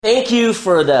Thank you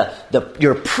for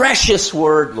your precious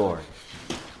word, Lord.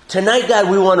 Tonight,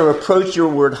 God, we want to approach your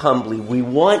word humbly. We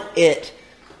want it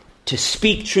to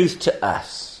speak truth to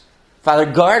us. Father,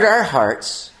 guard our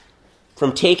hearts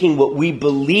from taking what we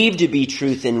believe to be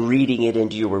truth and reading it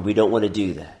into your word. We don't want to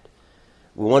do that.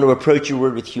 We want to approach your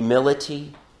word with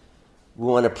humility. We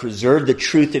want to preserve the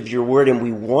truth of your word, and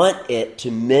we want it to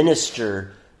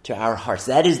minister to our hearts.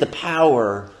 That is the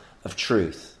power of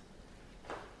truth.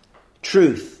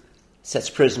 Truth sets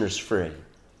prisoners free.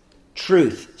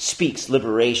 Truth speaks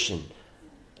liberation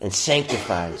and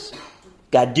sanctifies.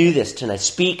 God, do this tonight.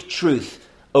 Speak truth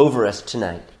over us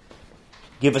tonight.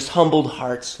 Give us humbled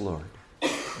hearts, Lord,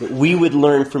 that we would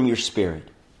learn from your Spirit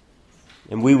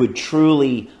and we would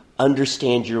truly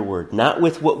understand your word, not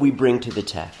with what we bring to the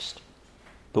text,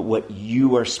 but what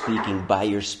you are speaking by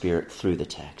your Spirit through the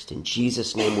text. In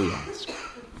Jesus' name we ask.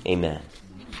 Amen.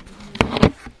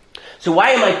 So why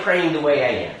am I praying the way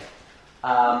I am?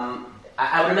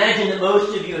 I would imagine that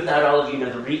most of you, if not all of you, know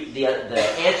the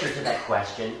answer to that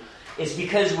question is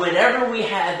because whenever we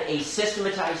have a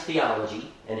systematized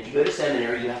theology, and if you go to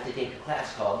seminary, you have to take a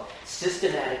class called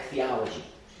Systematic Theology.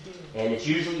 And it's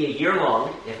usually a year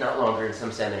long, if not longer in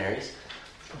some seminaries.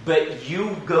 But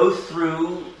you go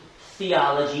through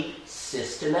theology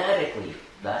systematically,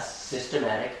 thus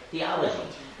systematic theology.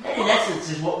 That, in essence,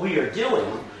 is what we are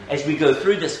doing as we go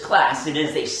through this class. It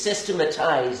is a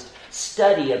systematized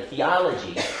study of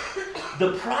theology.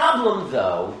 The problem,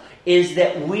 though, is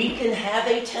that we can have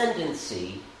a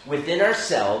tendency within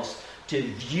ourselves to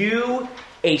view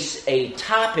a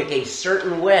topic a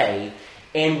certain way,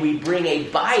 and we bring a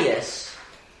bias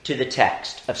to the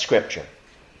text of Scripture.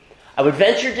 I would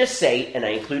venture to say, and I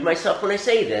include myself when I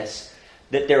say this,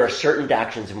 that there are certain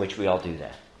doctrines in which we all do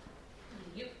that.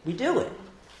 We do it.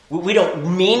 We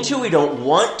don't mean to, we don't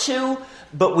want to,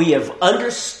 but we have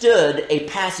understood a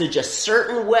passage a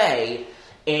certain way,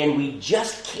 and we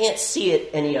just can't see it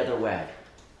any other way.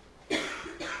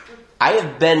 I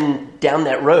have been down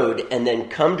that road and then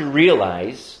come to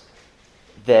realize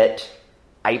that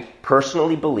I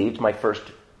personally believed my first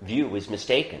view was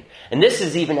mistaken. And this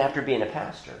is even after being a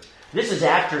pastor. This is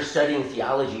after studying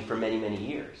theology for many, many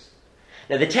years.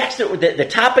 Now, the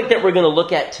topic that we're going to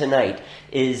look at tonight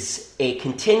is a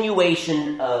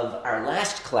continuation of our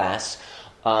last class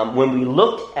when we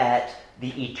looked at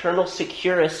the eternal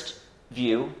securist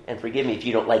view. And forgive me if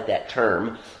you don't like that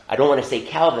term. I don't want to say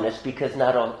Calvinist because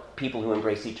not all people who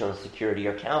embrace eternal security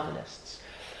are Calvinists.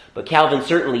 But Calvin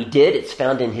certainly did. It's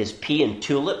found in his Pea and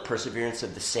Tulip, Perseverance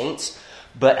of the Saints.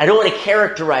 But I don't want to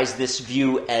characterize this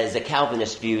view as a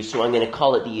Calvinist view, so I'm going to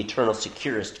call it the eternal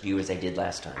securist view as I did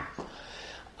last time.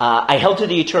 I held to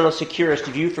the eternal securist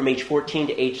view from age 14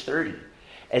 to age 30.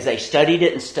 As I studied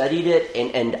it,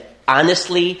 and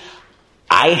honestly,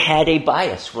 I had a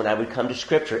bias when I would come to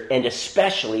Scripture, and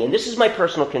especially, and this is my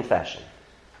personal confession,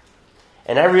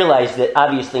 and I realize that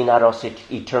obviously not all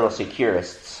eternal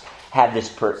securists have this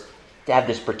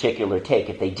particular take.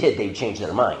 If they did, they'd change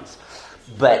their minds.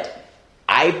 But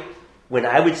when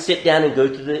I would sit down and go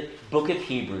through the book of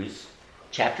Hebrews,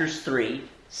 chapters 3,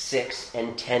 6,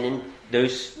 and 10, and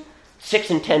those 6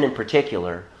 and 10 in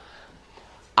particular,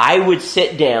 I would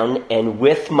sit down and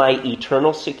with my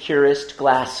eternal securist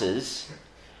glasses,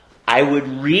 I would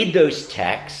read those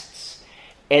texts,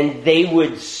 and they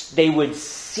would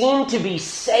seem to be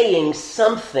saying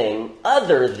something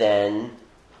other than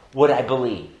what I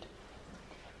believed.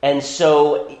 And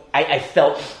so I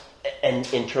felt an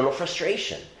internal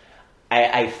frustration.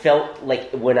 I felt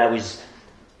like when I was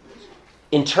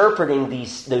interpreting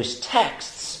those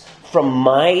texts from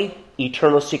my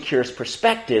eternal securist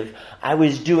perspective, I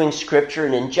was doing Scripture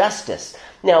an injustice.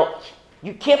 Now,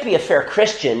 you can't be a fair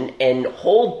Christian and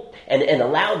hold and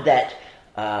allow that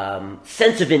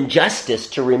sense of injustice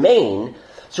to remain.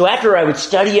 So after I would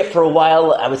study it for a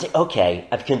while, I would say, okay,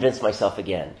 I've convinced myself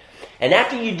again. And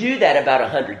after you do that about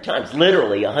 100 times,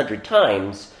 literally 100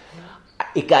 times,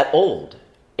 it got old.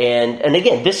 And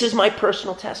again, this is my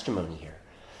personal testimony here.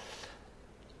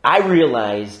 I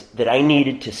realized that I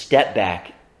needed to step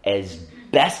back as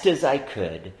best as I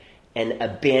could and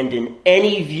abandon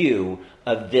any view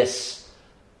of this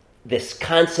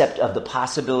concept of the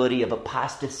possibility of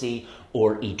apostasy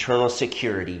or eternal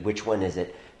security. Which one is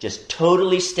it? Just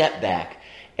totally step back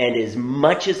and as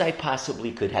much as I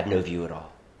possibly could have no view at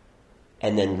all.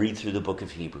 And then read through the book of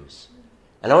Hebrews.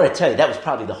 And I want to tell you, that was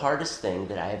probably the hardest thing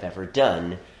that I have ever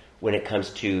done when it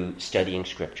comes to studying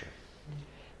Scripture.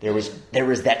 There was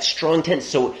that strong tendency.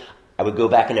 So I would go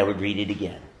back and I would read it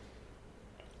again.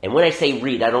 And when I say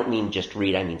read, I don't mean just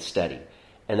read, I mean study.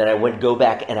 And then I would go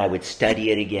back and I would study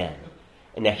it again.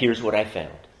 And now here's what I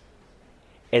found.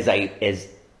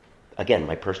 Again,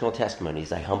 my personal testimony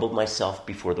is I humbled myself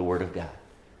before the Word of God.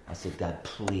 I said, God,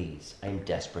 please, I'm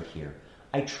desperate here.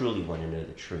 I truly want to know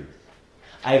the truth.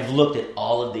 I've looked at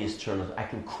all of these terms. I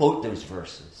can quote those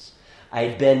verses.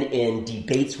 I've been in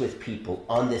debates with people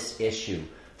on this issue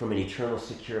from an eternal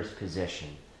securist position.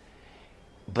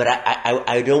 But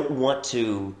I don't want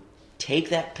to take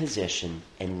that position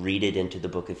and read it into the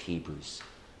book of Hebrews.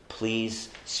 Please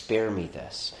spare me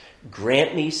this.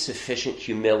 Grant me sufficient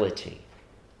humility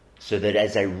so that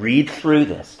as I read through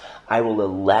this, I will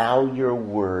allow your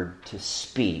word to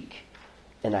speak,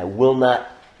 and I will not,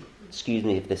 excuse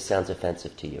me if this sounds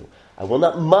offensive to you, I will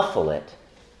not muffle it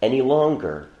any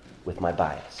longer with my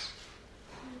bias.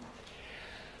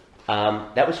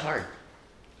 That was hard.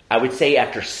 I would say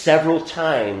after several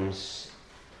times,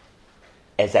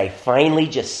 as I finally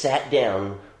just sat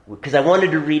down, because I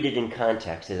wanted to read it in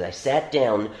context, as I sat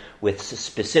down with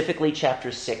specifically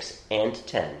chapters 6 and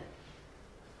 10,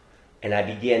 and I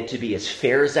began to be as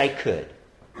fair as I could,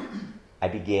 I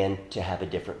began to have a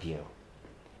different view.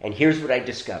 And here's what I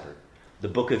discovered. The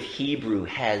book of Hebrew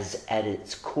has at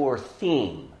its core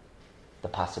theme the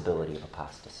possibility of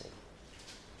apostasy.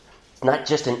 It's not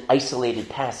just an isolated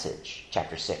passage,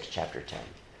 chapter 6, chapter 10.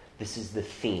 This is the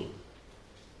theme.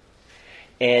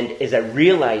 And as I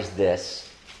realized this,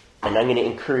 and I'm going to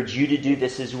encourage you to do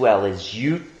this as well, as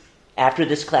you, after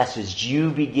this class, as you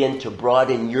begin to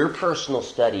broaden your personal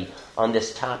study on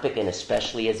this topic, and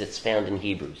especially as it's found in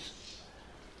Hebrews,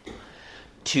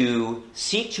 to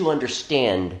seek to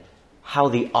understand how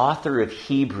the author of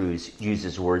Hebrews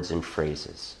uses words and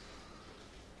phrases.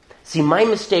 See, my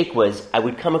mistake was I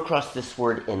would come across this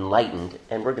word enlightened,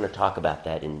 and we're going to talk about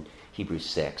that in Hebrews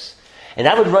 6. And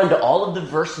I would run to all of the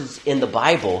verses in the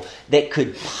Bible that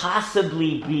could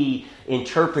possibly be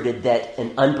interpreted that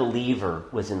an unbeliever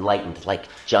was enlightened. Like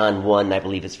John 1, I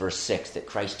believe it's verse 6, that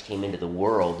Christ came into the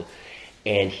world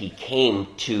and he came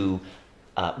to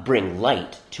bring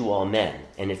light to all men.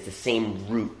 And it's the same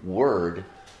root word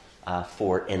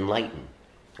for enlighten.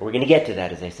 We're going to get to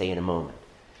that, as I say, in a moment.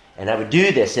 And I would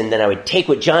do this, and then I would take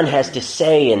what John has to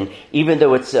say, and even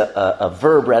though it's a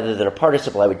verb rather than a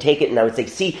participle, I would take it and I would say,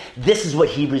 see, this is what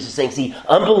Hebrews is saying. See,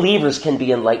 unbelievers can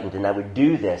be enlightened. And I would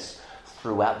do this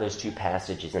throughout those two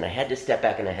passages. And I had to step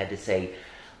back and I had to say,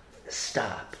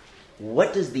 stop.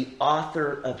 What does the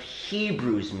author of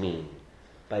Hebrews mean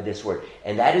by this word?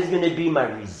 And that is going to be my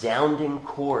resounding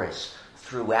chorus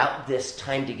throughout this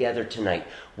time together tonight.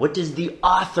 What does the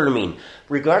author mean?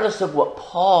 Regardless of what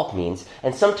Paul means,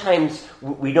 and sometimes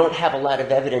we don't have a lot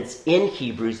of evidence in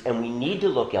Hebrews, and we need to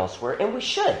look elsewhere, and we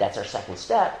should. That's our second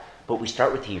step, but we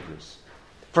start with Hebrews.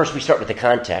 First, we start with the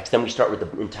context, then we start with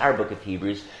the entire book of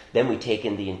Hebrews, then we take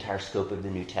in the entire scope of the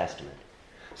New Testament.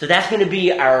 So that's going to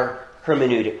be our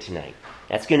hermeneutic tonight.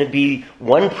 That's going to be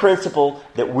one principle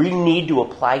that we need to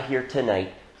apply here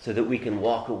tonight so that we can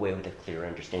walk away with a clear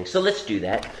understanding. So let's do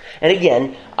that. And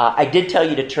again, I did tell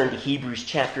you to turn to Hebrews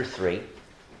chapter 3.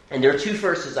 And there are two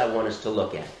verses I want us to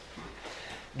look at.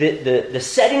 The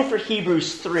setting for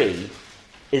Hebrews 3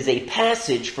 is a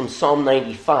passage from Psalm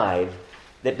 95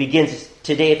 that begins,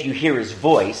 today if you hear his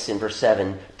voice, in verse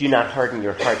 7, do not harden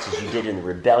your hearts as you did in the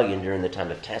rebellion during the time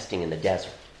of testing in the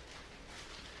desert.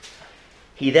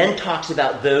 He then talks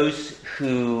about those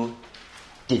who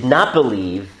did not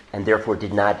believe and therefore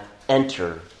did not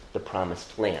enter the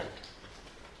promised land.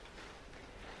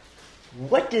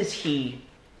 What is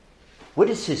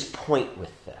his point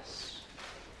with this?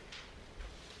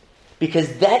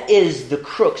 Because that is the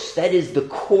crux, that is the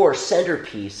core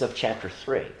centerpiece of chapter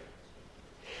 3.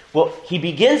 Well, he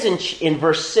begins in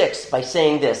verse 6 by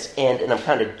saying this, and I'm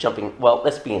kind of jumping, well,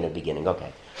 let's be in the beginning,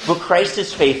 okay. But Christ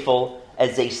is faithful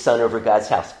as a son over God's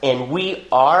house, and we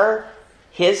are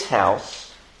his house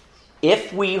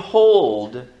if we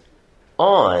hold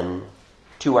on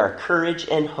to our courage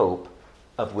and hope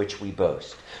of which we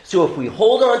boast. So if we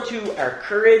hold on to our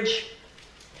courage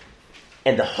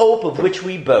and the hope of which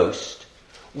we boast,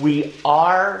 we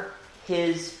are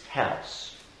his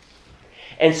house.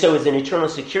 And so as an eternal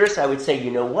securist, I would say,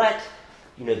 you know what?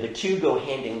 You know, the two go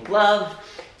hand in glove.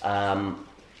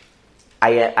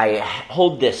 I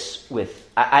hold this with,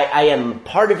 I am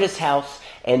part of his house,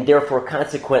 and therefore,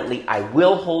 consequently, I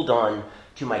will hold on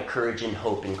to my courage and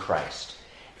hope in Christ.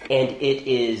 And it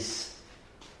is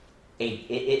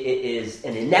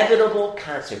an inevitable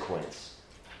consequence.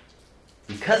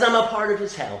 Because I'm a part of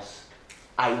his house,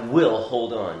 I will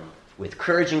hold on with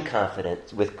courage and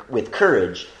confidence, with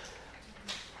courage.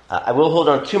 I will hold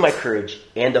on to my courage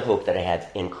and the hope that I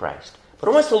have in Christ. But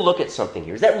I want us to look at something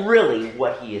here. Is that really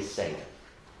what he is saying?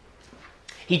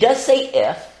 He does say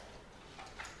if.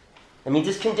 That means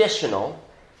it's conditional.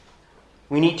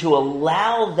 We need to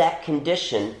allow that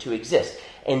condition to exist.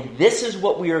 And this is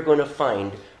what we are going to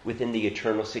find within the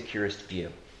eternal securist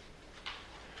view.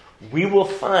 We will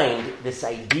find this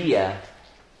idea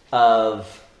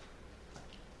of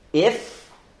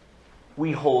if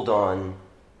we hold on,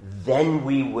 then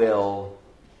we will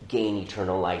gain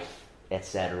eternal life,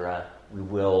 etc. We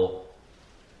will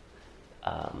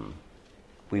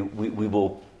we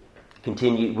will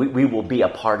continue. We will be a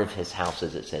part of his house,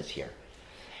 as it says here.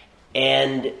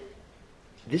 And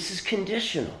this is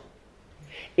conditional.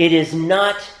 It is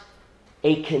not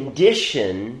a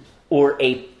condition or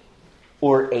a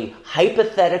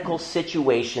hypothetical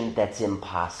situation that's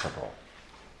impossible.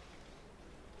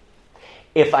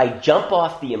 If I jump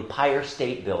off the Empire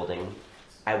State Building,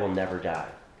 I will never die.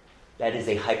 That is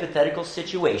a hypothetical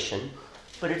situation,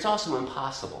 but it's also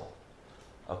impossible.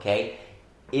 Okay?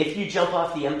 If you jump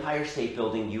off the Empire State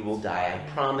Building, you will die.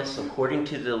 I promise, according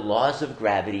to the laws of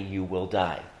gravity, you will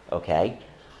die. Okay?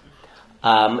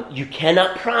 You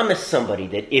cannot promise somebody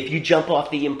that if you jump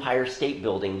off the Empire State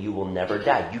Building, you will never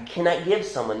die. You cannot give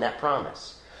someone that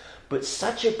promise. But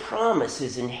such a promise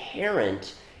is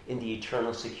inherent in the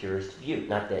eternal securist view.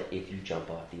 Not that if you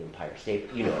jump off the Empire State,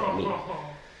 you know what I mean.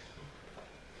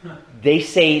 They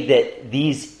say that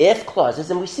these if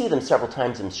clauses, and we see them several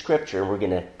times in Scripture, and we're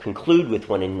going to conclude with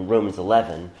one in Romans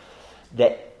 11,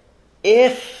 that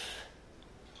if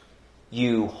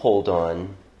you hold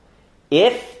on,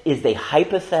 if is a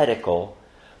hypothetical,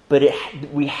 but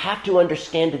we have to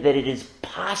understand that it is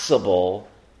possible.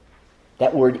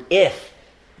 That word if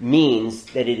means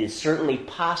that it is certainly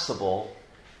possible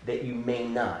that you may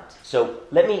not. So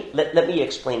let me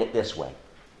explain it this way.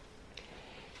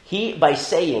 By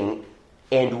saying,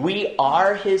 and we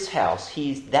are his house,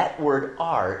 that word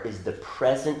are is the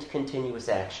present continuous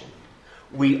action.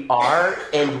 We are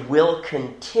and will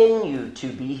continue to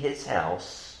be his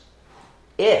house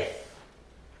if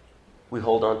we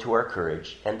hold on to our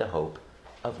courage and the hope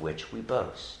of which we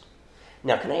boast.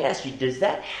 Now, can I ask you, does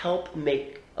that help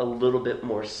make a little bit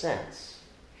more sense?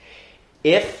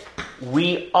 If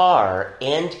we are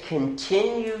and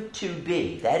continue to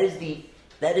be, that is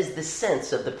the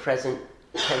sense of the present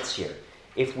tense here.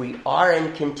 If we are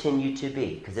and continue to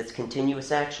be, because it's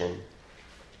continuous action.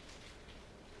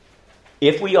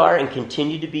 If we are and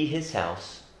continue to be his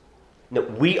house, no,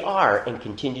 we are and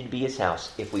continue to be his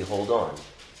house if we hold on.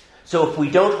 So if we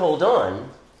don't hold on,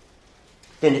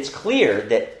 then it's clear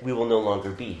that we will no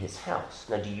longer be his house.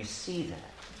 Now, do you see that?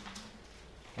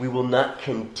 We will not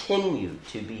continue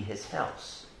to be his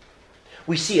house.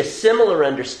 We see a similar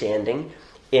understanding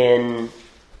in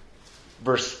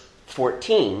verse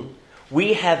 14.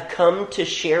 We have come to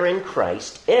share in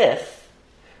Christ if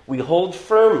we hold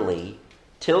firmly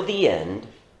till the end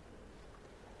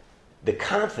the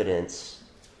confidence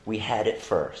we had at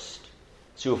first.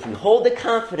 So if we hold the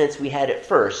confidence we had at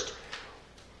first,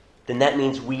 then that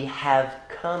means we have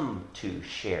come to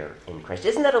share in Christ.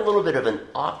 Isn't that a little bit of an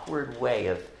awkward way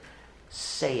of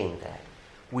saying that?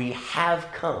 We have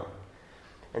come.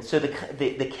 And so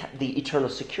the eternal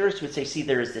securist would say, see,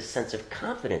 there is this sense of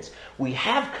confidence. We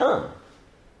have come.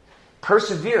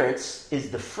 Perseverance is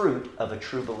the fruit of a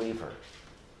true believer.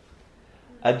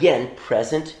 Again,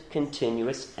 present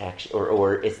continuous action,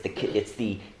 or it's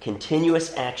the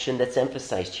continuous action that's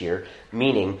emphasized here,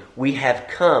 meaning we have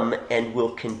come and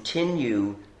will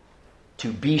continue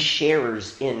to be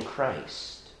sharers in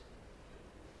Christ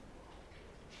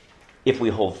if we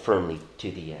hold firmly to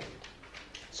the end.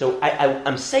 So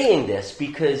I'm saying this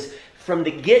because from the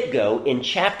get-go in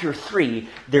chapter 3,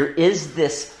 there is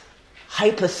this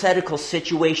hypothetical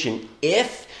situation.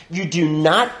 If you do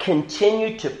not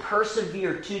continue to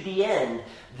persevere to the end,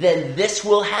 then this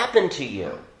will happen to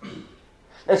you.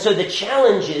 And so the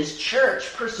challenge is,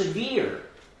 church, persevere.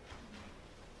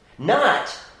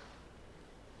 Not,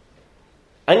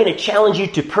 I'm going to challenge you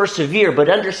to persevere, but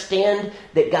understand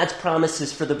that God's promise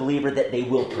is for the believer that they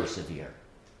will persevere.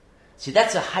 See,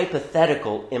 that's a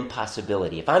hypothetical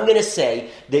impossibility. If I'm going to say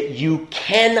that you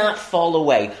cannot fall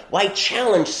away, why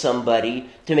challenge somebody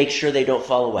to make sure they don't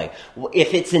fall away?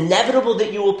 If it's inevitable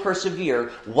that you will persevere,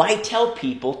 why tell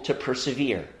people to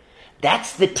persevere?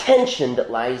 That's the tension that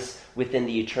lies within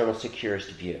the eternal securist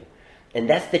view. And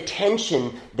that's the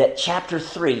tension that chapter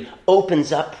 3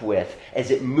 opens up with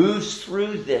as it moves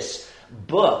through this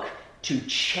book to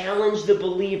challenge the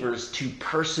believers to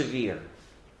persevere.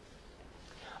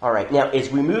 All right, now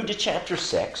as we move to chapter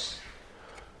 6,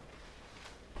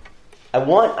 I'm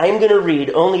going to read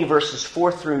only verses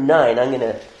 4 through 9. I'm going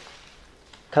to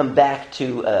come back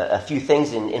to a few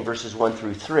things in verses 1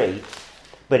 through 3.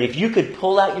 But if you could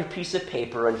pull out your piece of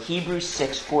paper on Hebrews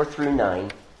 6, 4 through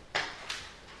 9.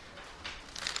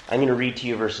 I'm going to read to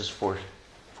you verses 4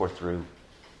 through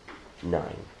 9.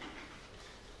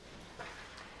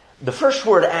 The first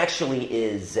word actually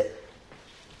is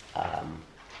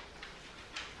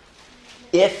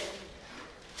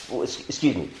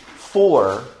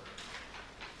for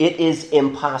it is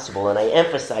impossible. And I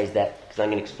emphasize that because I'm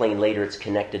going to explain later it's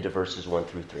connected to verses 1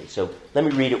 through 3. So let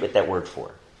me read it with that word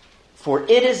for. For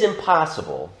it is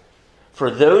impossible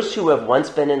for those who have once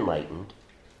been enlightened,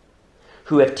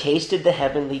 who have tasted the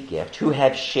heavenly gift, who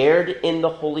have shared in the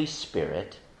Holy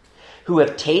Spirit, who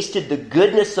have tasted the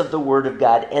goodness of the Word of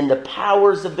God and the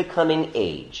powers of the coming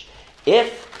age,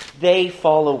 if they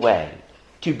fall away,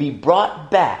 to be brought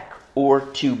back or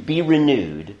to be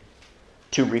renewed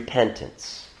to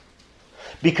repentance.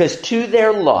 Because to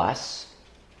their loss,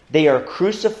 they are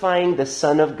crucifying the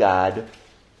Son of God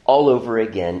all over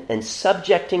again and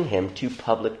subjecting him to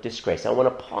public disgrace. I want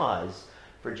to pause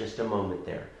for just a moment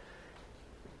there.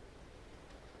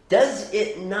 Does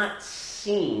it not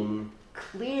seem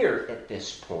clear at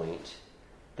this point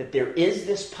that there is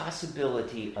this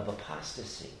possibility of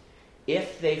apostasy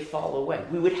if they fall away?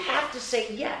 We would have to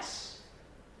say yes.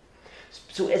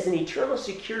 So as an eternal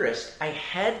securist, I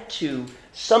had to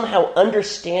somehow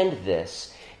understand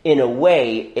this in a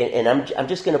way, and I'm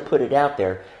just going to put it out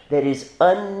there, that is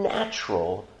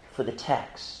unnatural for the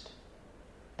text.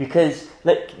 Because,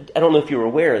 I don't know if you're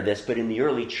aware of this, but in the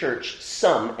early church,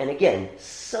 some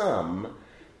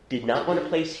did not want to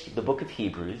place the book of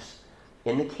Hebrews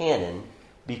in the canon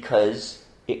because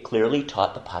it clearly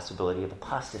taught the possibility of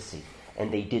apostasy.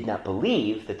 And they did not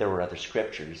believe that there were other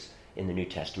scriptures in the New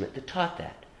Testament that taught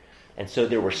that. And so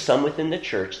there were some within the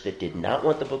church that did not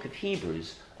want the book of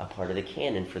Hebrews a part of the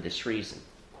canon for this reason.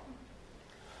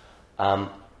 And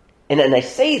I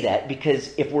say that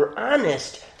because if we're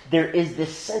honest, there is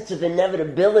this sense of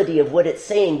inevitability of what it's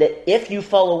saying, that if you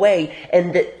fall away,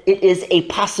 and that it is a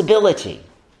possibility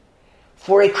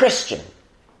for a Christian.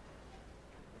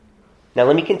 Now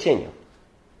let me continue.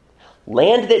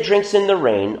 Land that drinks in the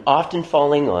rain, often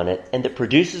falling on it, and that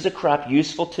produces a crop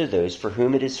useful to those for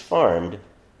whom it is farmed,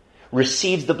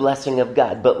 receives the blessing of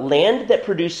God. But land that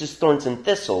produces thorns and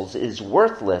thistles is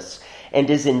worthless and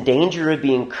is in danger of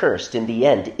being cursed. In the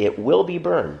end, it will be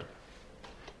burned.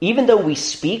 Even though we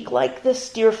speak like this,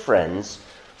 dear friends,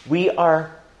 we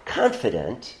are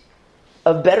confident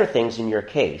of better things in your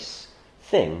case,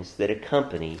 things that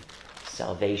accompany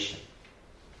salvation.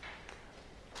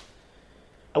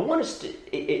 I want us to,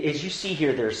 as you see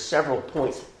here, there's several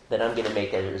points that I'm going to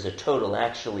make. There's a total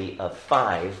actually of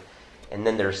 5, and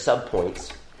then there are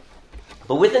subpoints.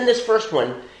 But within this first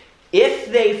one,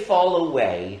 if they fall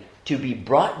away, to be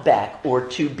brought back or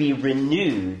to be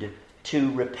renewed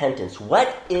to repentance.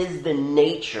 What is the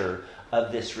nature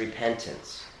of this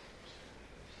repentance?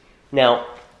 Now,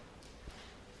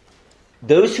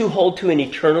 those who hold to an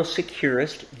eternal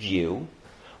securist view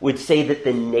would say that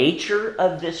the nature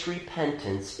of this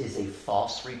repentance is a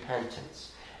false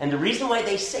repentance. And the reason why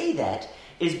they say that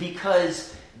is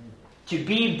because to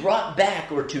be brought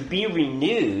back or to be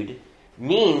renewed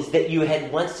means that you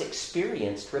had once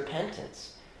experienced repentance.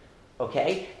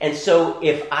 Okay? And so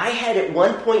if I had at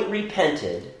one point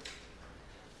repented,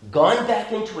 gone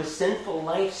back into a sinful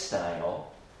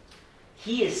lifestyle,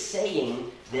 he is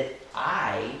saying that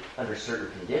I, under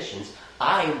certain conditions,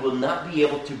 I will not be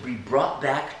able to be brought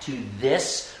back to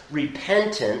this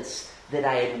repentance that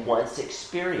I had once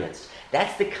experienced.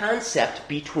 That's the concept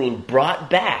between brought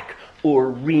back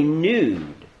or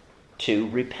renewed to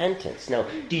repentance. Now,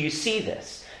 do you see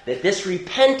this? That this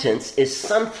repentance is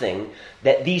something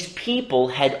that these people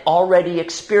had already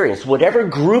experienced. Whatever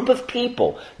group of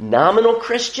people, nominal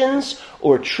Christians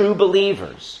or true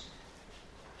believers.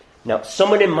 Now,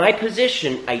 someone in my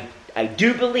position, I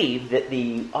do believe that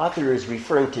the author is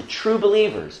referring to true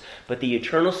believers, but the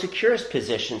eternal securist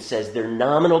position says they're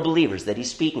nominal believers that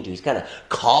he's speaking to. He's kind of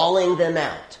calling them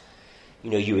out. You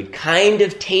know, you had kind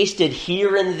of tasted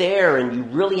here and there, and you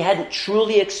really hadn't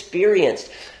truly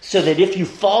experienced, so that if you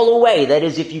fall away, that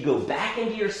is, if you go back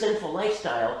into your sinful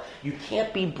lifestyle, you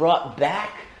can't be brought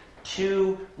back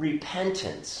to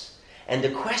repentance. And the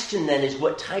question then is,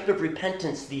 what type of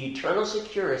repentance? The eternal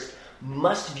securist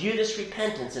must view this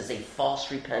repentance as a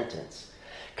false repentance.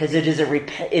 Because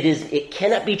it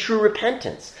cannot be true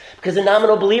repentance. Because a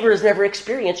nominal believer has never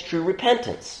experienced true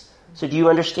repentance. So do you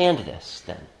understand this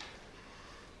then?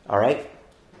 All right?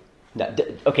 Now,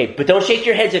 okay, but don't shake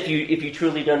your heads if you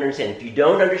truly don't understand. If you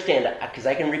don't understand, because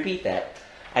I can repeat that,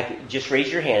 just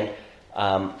raise your hand.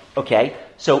 Okay,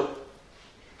 so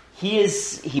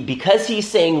because he's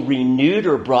saying renewed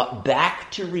or brought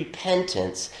back to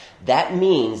repentance, that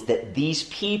means that these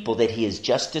people that he has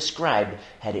just described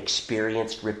had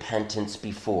experienced repentance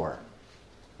before.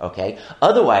 Okay?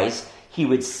 Otherwise, he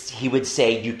would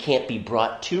say you can't be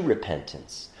brought to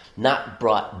repentance, not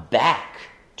brought back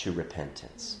to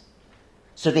repentance.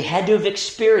 So they had to have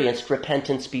experienced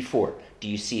repentance before. Do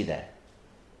you see that?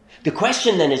 The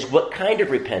question then is, what kind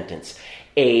of repentance?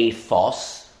 A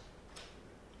false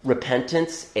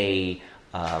repentance, a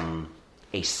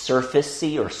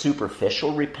surfacey or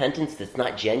superficial repentance that's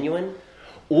not genuine?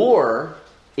 Or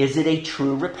is it a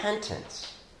true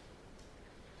repentance?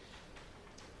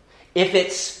 If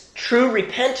it's true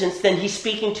repentance, then he's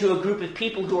speaking to a group of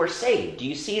people who are saved. Do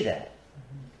you see that?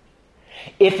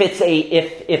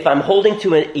 If I'm holding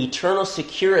to an eternal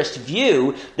securist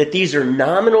view that these are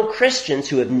nominal Christians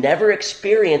who have never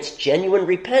experienced genuine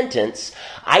repentance,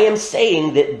 I am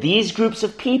saying that these groups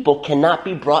of people cannot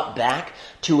be brought back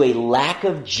to a lack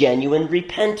of genuine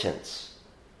repentance.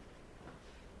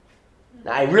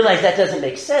 Now, I realize that doesn't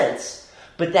make sense,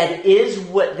 but that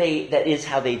is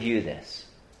how they view this.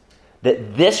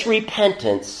 That this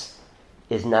repentance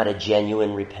is not a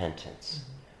genuine repentance.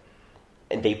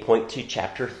 And they point to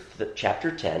chapter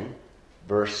 10,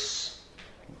 verse,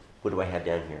 what do I have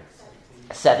down here?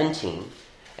 17.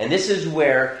 And this is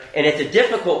where, and it's a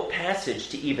difficult passage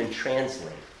to even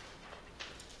translate.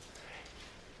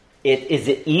 Is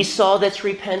it Esau that's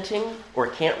repenting or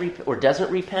doesn't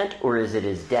repent? Or is it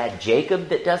his dad Jacob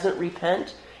that doesn't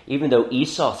repent? Even though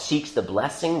Esau seeks the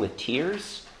blessing with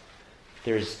tears?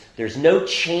 There's no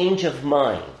change of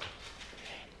mind.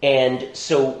 And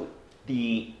so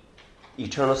the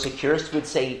eternal securist would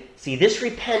say, see, this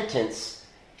repentance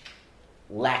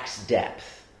lacks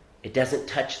depth. It doesn't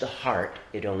touch the heart.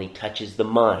 It only touches the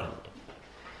mind.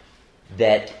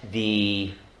 That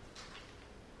the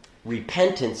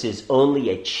repentance is only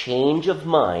a change of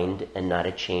mind and not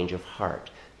a change of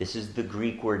heart. This is the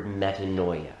Greek word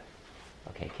metanoia.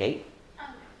 Okay, Kate?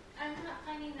 I'm not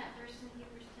finding that verse in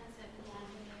Hebrews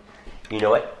 10:17. You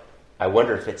know what? I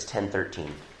wonder if it's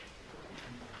 10:13.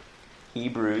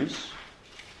 Hebrews.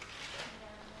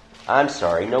 I'm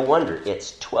sorry, no wonder.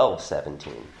 It's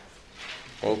 12:17.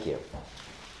 Thank you.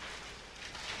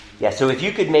 Yeah, so if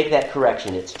you could make that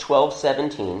correction, it's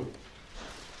 12:17.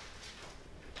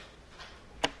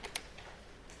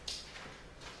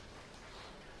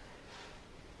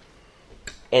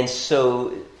 And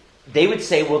so they would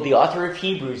say, well, the author of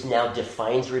Hebrews now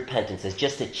defines repentance as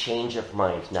just a change of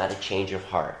mind, not a change of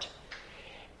heart.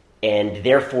 And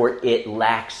therefore, it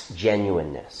lacks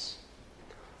genuineness.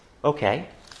 Okay,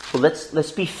 well,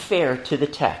 let's be fair to the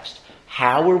text.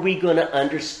 How are we going to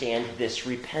understand this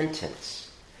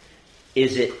repentance?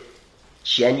 Is it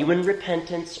genuine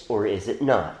repentance or is it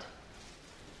not?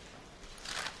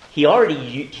 He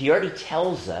already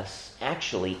tells us,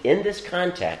 actually, in this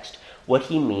context, what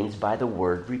he means by the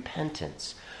word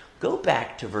repentance. Go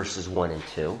back to verses 1 and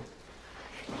 2.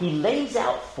 He lays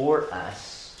out for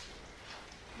us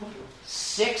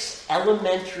 6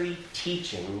 elementary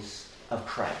teachings of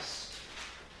Christ.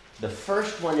 The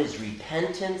first one is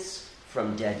repentance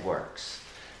from dead works.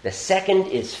 The second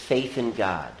is faith in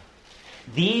God.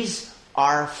 These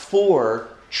are for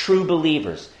true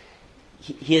believers.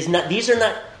 These are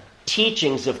not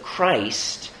teachings of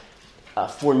Christ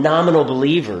for nominal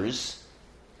believers.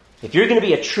 If you're going to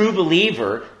be a true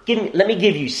believer, let me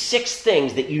give you 6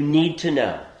 things that you need to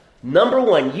know. Number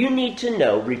 1, you need to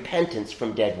know repentance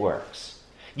from dead works.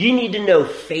 You need to know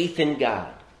faith in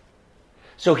God.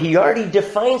 So he already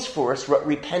defines for us what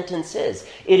repentance is.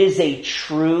 It is a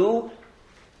true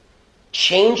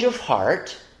change of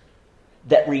heart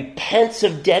that repents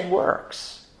of dead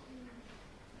works.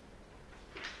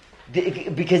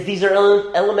 Because these are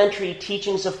elementary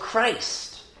teachings of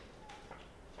Christ.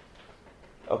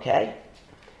 Okay?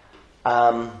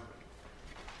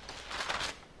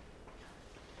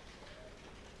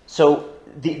 So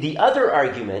the other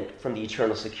argument from the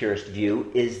eternal securist view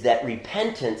is that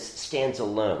repentance stands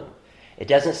alone. It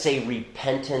doesn't say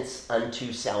repentance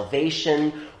unto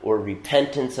salvation or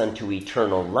repentance unto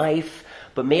eternal life.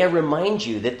 But may I remind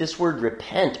you that this word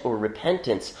repent or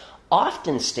repentance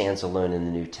often stands alone in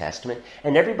the New Testament,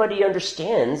 and everybody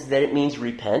understands that it means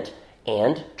repent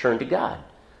and turn to God.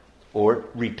 Or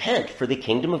repent, for the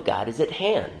kingdom of God is at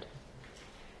hand.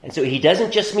 And so he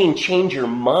doesn't just mean change your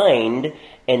mind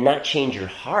and not change your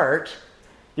heart.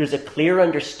 There's a clear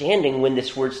understanding when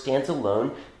this word stands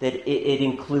alone that it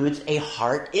includes a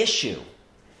heart issue.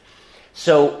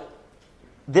 So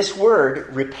this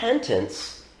word,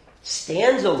 repentance,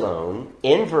 stands alone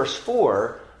in verse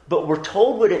 4, But we're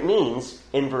told what it means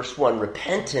in verse 1,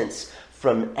 repentance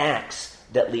from acts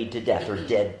that lead to death,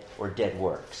 or dead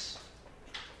works.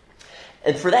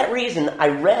 And for that reason, I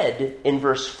read in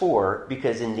verse 4,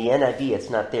 because in the NIV it's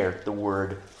not there, the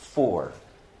word for.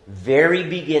 Very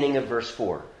beginning of verse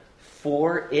 4.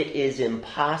 For it is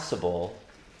impossible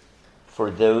for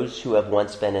those who have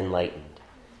once been enlightened.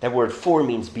 That word for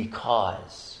means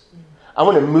because. I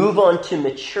want to move on to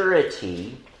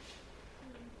maturity.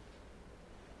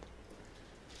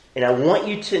 And I want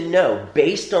you to know,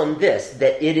 based on this,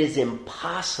 that it is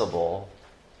impossible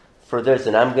for those,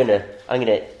 and I'm going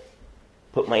to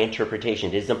put my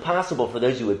interpretation. It is impossible for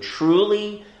those who have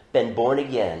truly been born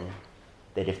again,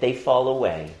 that if they fall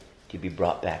away, to be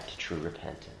brought back to true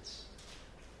repentance.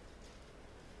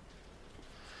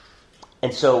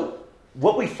 And so,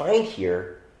 what we find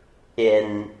here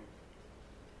in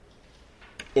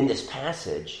this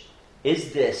passage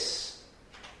is this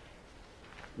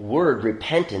word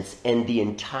repentance, and the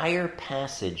entire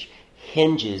passage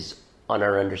hinges on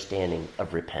our understanding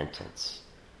of repentance.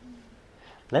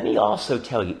 Let me also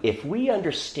tell you, if we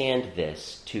understand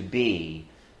this to be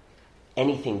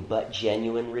anything but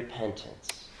genuine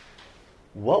repentance,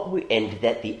 and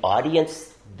that the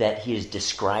audience that he is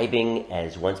describing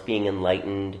as once being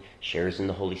enlightened, shares in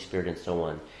the Holy Spirit and so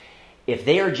on, if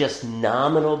they are just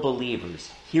nominal believers,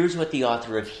 here's what the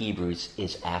author of Hebrews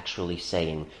is actually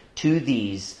saying to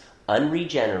these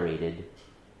unregenerated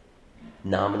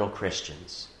nominal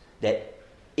Christians. That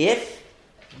if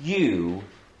you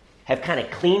have kind of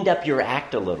cleaned up your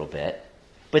act a little bit,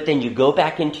 but then you go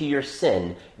back into your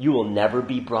sin, you will never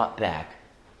be brought back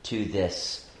to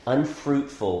this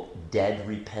unfruitful, dead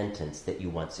repentance that you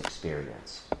once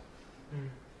experienced.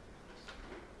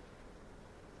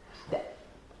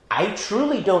 I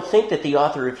truly don't think that the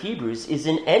author of Hebrews is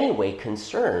in any way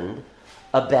concerned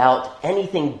about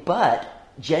anything but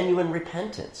genuine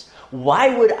repentance.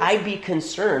 Why would I be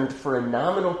concerned for a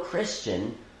nominal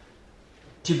Christian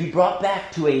to be brought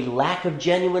back to a lack of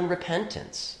genuine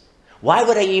repentance? Why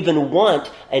would I even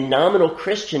want a nominal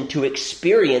Christian to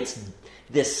experience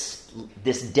this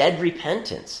dead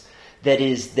repentance that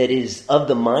is of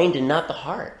the mind and not the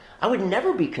heart? I would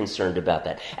never be concerned about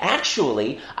that.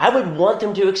 Actually, I would want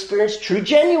them to experience true,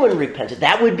 genuine repentance.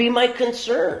 That would be my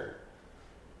concern.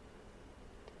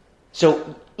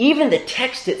 So even the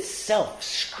text itself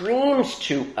screams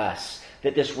to us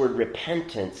that this word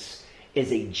repentance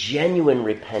is a genuine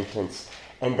repentance,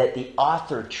 and that the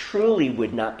author truly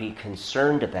would not be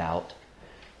concerned about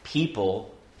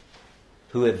people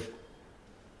who have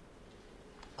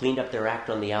cleaned up their act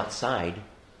on the outside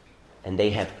and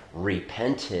they have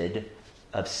repented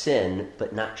of sin,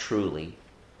 but not truly.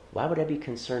 Why would I be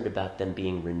concerned about them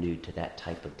being renewed to that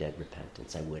type of dead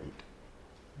repentance? I wouldn't.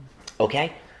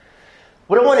 Okay?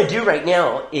 What I want to do right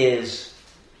now is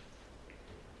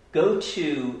go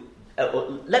to... I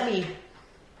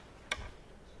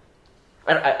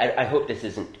hope this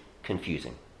isn't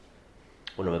confusing,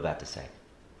 what I'm about to say.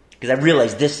 Because I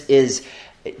realize this is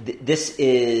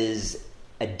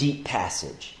a deep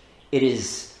passage. It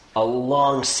is a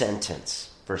long sentence,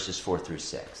 verses 4 through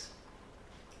 6.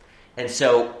 And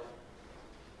so,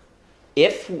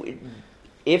 if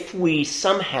we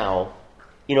somehow,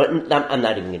 I'm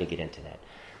not even going to get into that.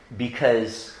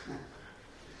 Because,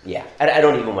 I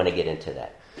don't even want to get into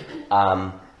that.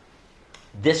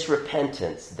 This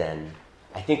repentance, then,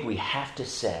 I think we have to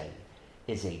say,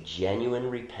 is a genuine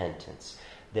repentance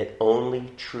that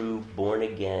only true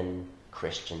born-again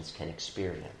Christians can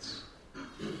experience.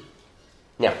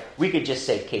 Now, we could just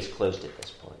say case closed at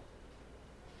this point.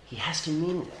 He has to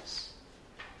mean this.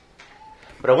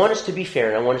 But I want us to be fair,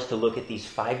 and I want us to look at these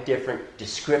 5 different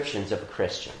descriptions of a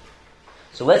Christian.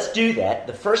 So let's do that.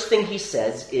 The first thing he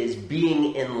says is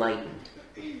being enlightened.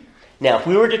 Now, if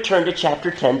we were to turn to chapter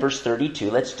 10, verse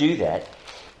 32, let's do that.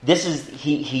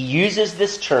 He uses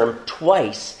this term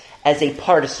twice as a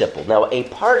participle. Now, a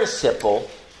participle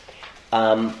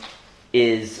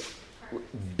is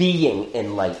being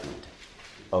enlightened.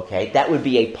 Okay, that would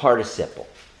be a participle.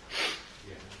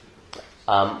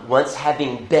 Once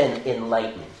having been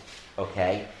enlightened.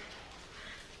 Okay.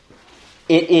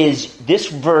 This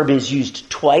verb is used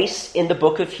twice in the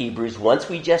book of Hebrews, once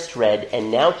we just read, and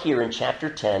now here in chapter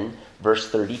 10, verse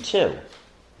 32.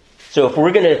 So if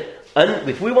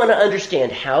we want to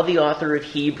understand how the author of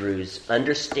Hebrews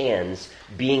understands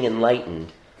being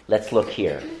enlightened, let's look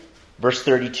here. Verse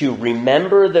 32,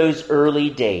 remember those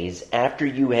early days after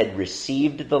you had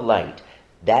received the light.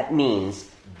 That means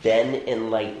been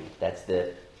enlightened.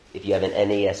 If you have an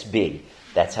NASB,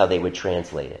 that's how they would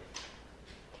translate it.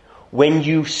 When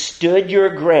you stood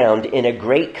your ground in a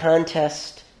great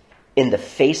contest in the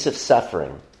face of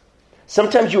suffering.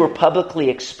 Sometimes you were publicly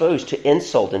exposed to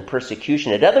insult and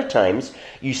persecution. At other times,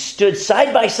 you stood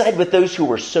side by side with those who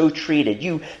were so treated.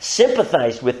 You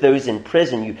sympathized with those in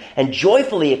prison and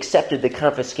joyfully accepted the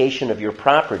confiscation of your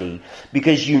property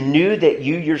because you knew that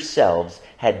you yourselves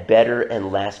had better and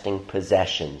lasting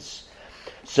possessions.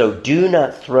 So do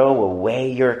not throw away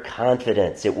your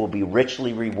confidence. It will be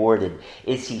richly rewarded.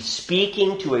 Is he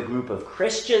speaking to a group of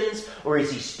Christians, or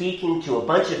is he speaking to a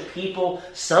bunch of people?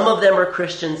 Some of them are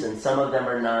Christians and some of them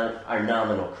are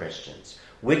nominal Christians.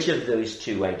 Which of those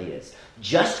two ideas?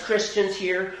 Just Christians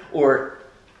here, or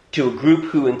to a group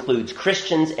who includes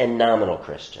Christians and nominal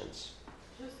Christians?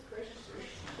 Just Christians.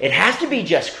 It has to be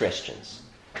just Christians.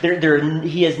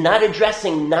 He is not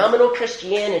addressing nominal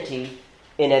Christianity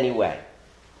in any way.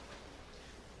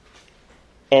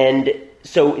 And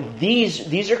so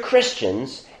these are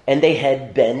Christians, and they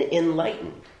had been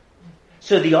enlightened.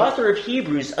 So the author of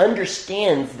Hebrews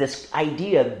understands this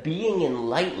idea of being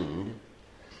enlightened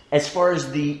as far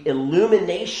as the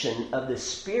illumination of the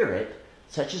Spirit,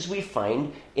 such as we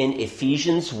find in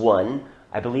Ephesians 1,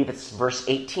 I believe it's verse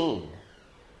 18.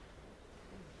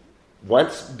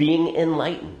 Once being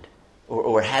enlightened,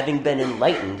 or having been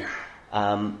enlightened,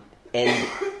 and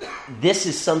this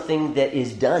is something that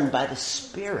is done by the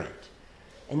Spirit.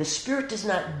 And the Spirit does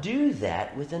not do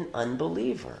that with an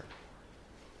unbeliever.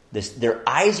 Their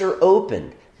eyes are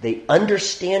opened. They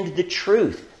understand the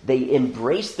truth. They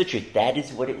embrace the truth. That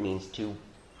is what it means to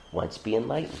once be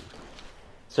enlightened.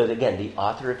 So again, the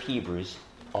author of Hebrews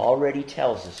already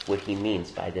tells us what he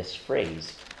means by this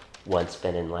phrase, once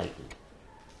been enlightened.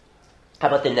 How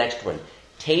about the next one?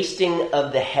 Tasting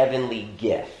of the heavenly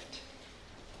gift.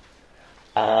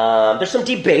 There's some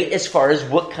debate as far as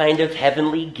what kind of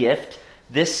heavenly gift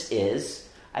this is.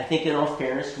 I think in all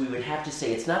fairness, we would have to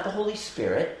say it's not the Holy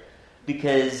Spirit,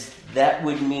 because that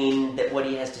would mean that what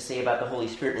he has to say about the Holy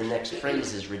Spirit in the next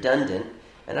phrase is redundant.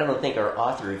 And I don't think our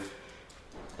author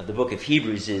of the book of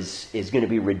Hebrews is going to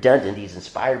be redundant. He's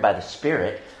inspired by the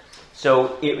Spirit.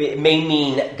 So it may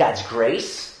mean God's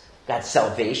grace, God's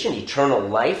salvation, eternal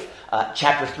life.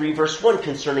 Chapter 3, verse 1,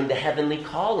 concerning the heavenly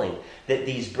calling that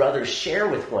these brothers share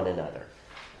with one another.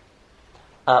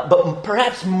 But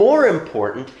perhaps more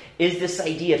important is this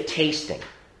idea of tasting.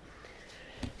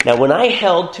 Now, when I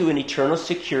held to an eternal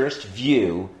securist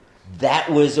view, that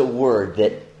was a word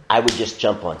that I would just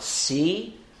jump on.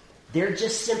 See? They're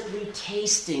just simply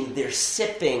tasting, they're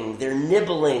sipping, they're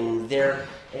nibbling, they're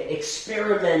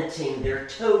experimenting, they're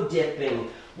toe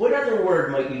dipping. What other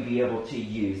word might you be able to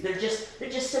use? They're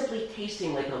just simply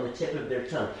tasting like on the tip of their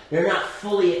tongue. They're not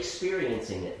fully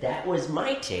experiencing it. That was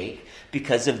my take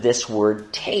because of this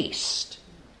word taste.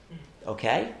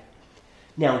 Okay?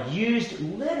 Now, used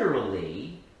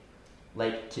literally,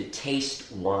 like to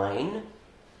taste wine,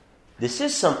 this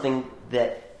is something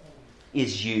that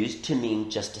is used to mean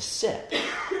just a sip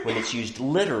when it's used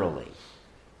literally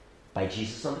by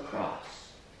Jesus on the cross.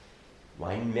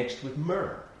 Wine mixed with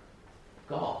myrrh.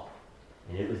 Gall.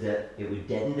 And it would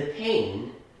deaden the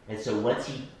pain, and so once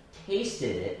he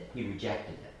tasted it, he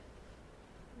rejected it.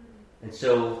 And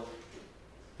so,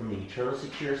 from the eternal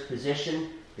securist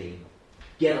position, they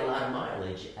get a lot of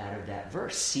mileage out of that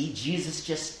verse. See, Jesus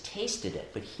just tasted it.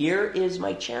 But here is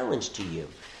my challenge to you.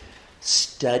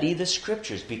 Study the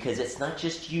Scriptures, because it's not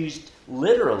just used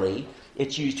literally,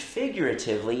 it's used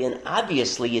figuratively, and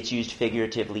obviously it's used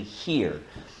figuratively here.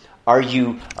 Are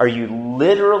you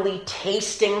literally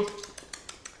tasting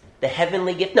the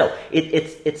heavenly gift? No,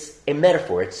 it's a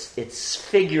metaphor. It's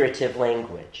figurative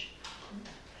language.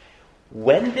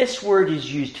 When this word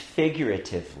is used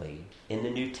figuratively in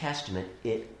the New Testament,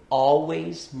 it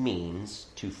always means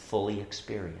to fully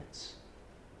experience.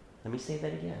 Let me say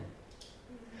that again.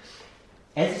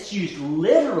 As it's used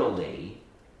literally,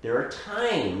 there are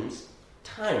times,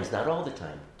 not all the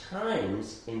time,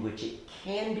 times in which it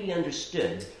can be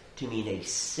understood to mean a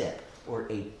sip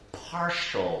or a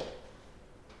partial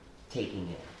taking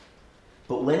in.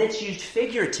 But when it's used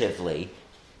figuratively,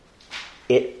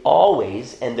 it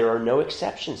always, and there are no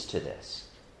exceptions to this,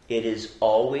 it is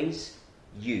always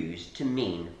used to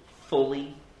mean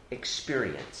fully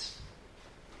experience.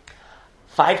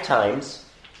 5 times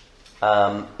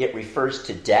it refers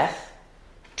to death.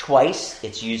 Twice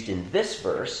it's used in this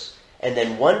verse, and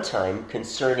then 1 time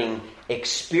concerning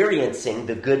experiencing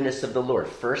the goodness of the Lord.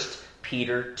 1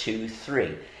 Peter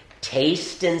 2:3.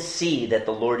 Taste and see that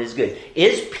the Lord is good.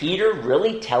 Is Peter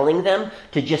really telling them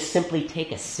to just simply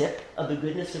take a sip of the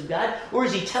goodness of God? Or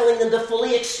is he telling them to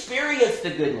fully experience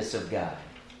the goodness of God?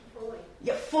 Fully.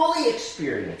 Yeah, fully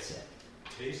experience it.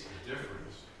 Taste the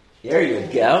difference. There you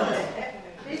go.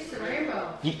 Taste the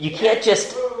rainbow. You can't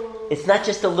just it's not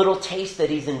just a little taste that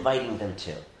he's inviting them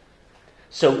to.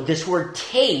 So this word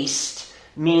taste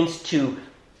means to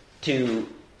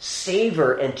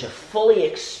savor and to fully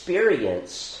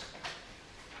experience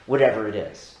whatever it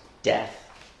is, death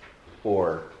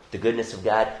or the goodness of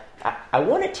God. I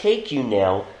want to take you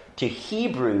now to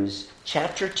Hebrews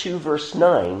chapter 2, verse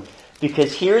 9,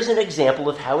 because here's an example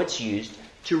of how it's used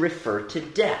to refer to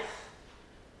death.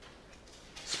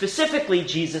 Specifically,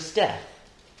 Jesus' death.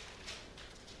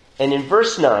 And in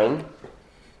verse 9,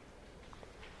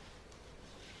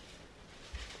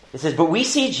 it says, "But we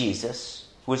see Jesus,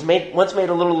 who was once made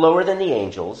a little lower than the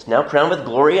angels, now crowned with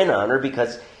glory and honor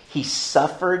because he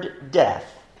suffered death,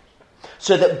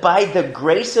 so that by the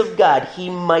grace of God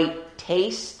he might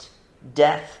taste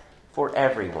death for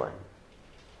everyone."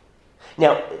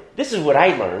 Now, this is what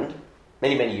I learned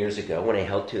many, many years ago when I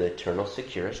held to the eternal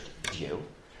securist view,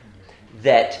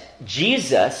 that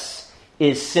Jesus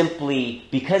is simply,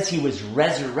 because he was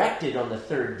resurrected on the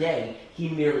third day, he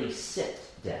merely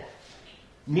sipped death.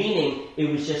 Meaning, it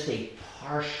was just a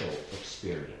partial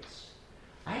experience.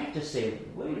 I have to say,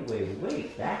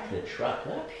 wait, back the truck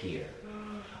up here.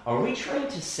 Are we trying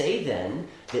to say then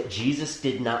that Jesus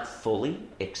did not fully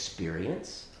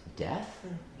experience death?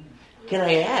 Can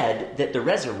I add that the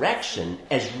resurrection,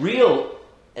 as real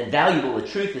and valuable a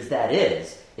truth as that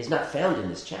is not found in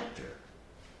this chapter.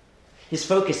 His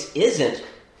focus isn't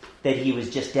that he was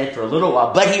just dead for a little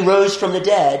while, but he rose from the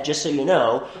dead, just so you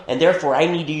know, and therefore I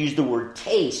need to use the word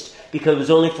taste because it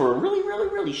was only for a really, really,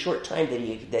 really short time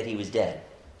that he was dead.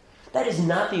 That is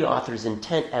not the author's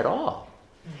intent at all.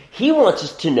 He wants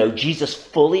us to know Jesus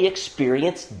fully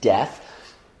experienced death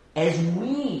as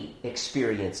we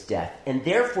experience death, and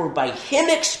therefore by him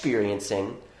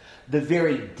experiencing the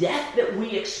very death that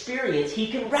we experience, he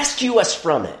can rescue us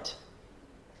from it.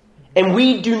 And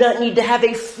we do not need to have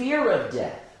a fear of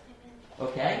death.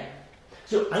 Okay?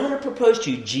 So I'm going to propose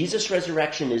to you, Jesus'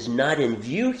 resurrection is not in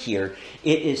view here.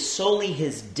 It is solely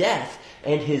his death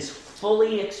and his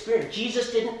fully experience.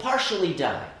 Jesus didn't partially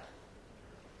die.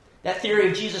 That theory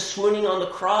of Jesus swooning on the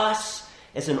cross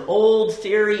is an old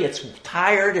theory. It's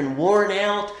tired and worn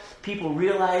out. People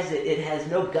realize that it has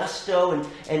no gusto.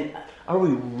 And are we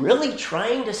really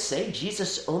trying to say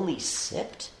Jesus only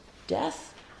sipped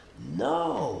death?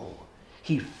 No.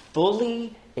 He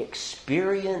fully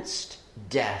experienced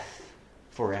death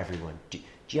for everyone. Do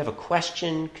you have a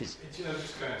question? Because I'm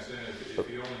just kind of saying, if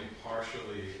he only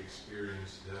partially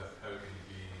experienced death, how could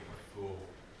he be a full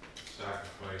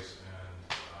sacrifice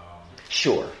and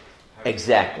sure, how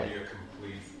exactly. could he be a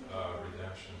complete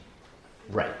redemption?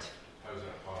 Right. How is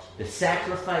that possible? The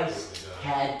sacrifice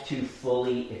had to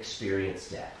fully experience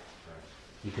death. Right.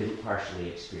 He couldn't partially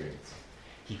experience it.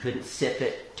 He couldn't sip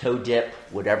it, toe dip,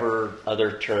 whatever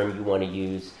other term you want to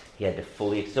use. He had to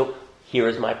fully. So here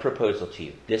is my proposal to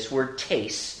you. This word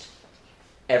taste,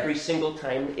 every single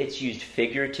time it's used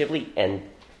figuratively, and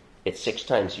it's 6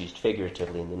 times used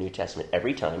figuratively in the New Testament,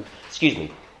 8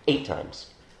 times.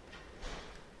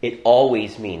 It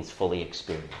always means fully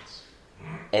experience.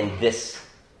 And this,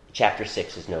 chapter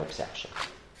 6, is no exception.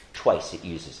 Twice it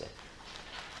uses it.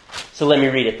 So let me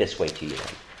read it this way to you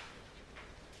then.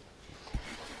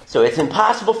 So it's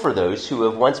impossible for those who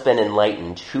have once been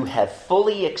enlightened, who have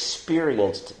fully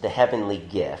experienced the heavenly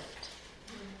gift,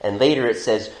 and later it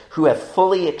says, who have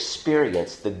fully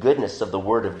experienced the goodness of the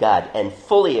Word of God and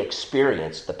fully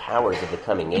experienced the powers of the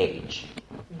coming age.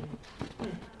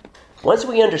 Once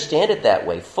we understand it that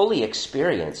way, fully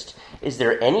experienced, is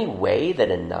there any way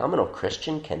that a nominal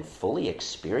Christian can fully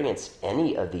experience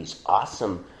any of these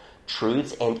awesome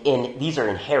truths? And these are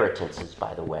inheritances,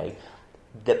 by the way,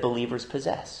 that believers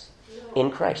possess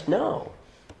in Christ? No.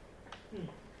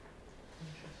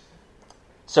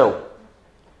 So,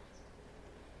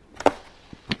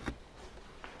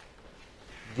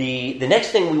 the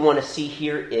next thing we want to see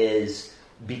here is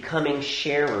becoming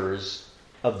sharers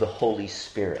of the Holy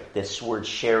Spirit. This word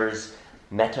sharers,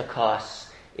 metakos,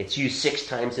 it's used 6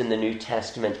 times in the New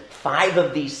Testament. 5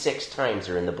 of these 6 times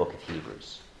are in the book of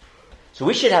Hebrews. So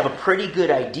we should have a pretty good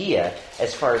idea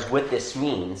as far as what this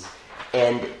means.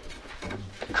 And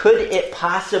could it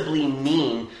possibly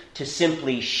mean to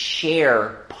simply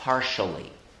share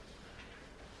partially?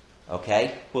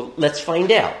 Okay? Well, let's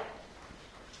find out.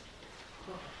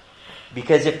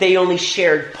 Because if they only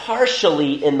shared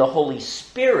partially in the Holy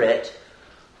Spirit,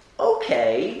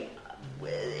 okay,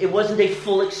 it wasn't a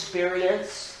full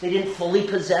experience. They didn't fully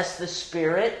possess the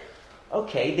Spirit.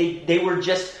 Okay,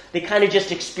 they kind of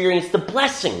just experienced the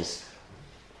blessings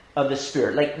of the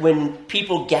Spirit. Like when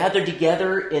people gather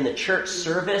together in the church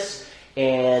service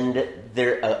and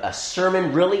a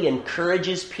sermon really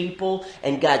encourages people,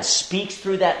 and God speaks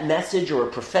through that message or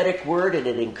a prophetic word, and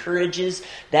it encourages,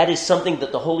 that is something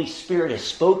that the Holy Spirit has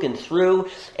spoken through,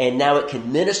 and now it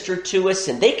can minister to us,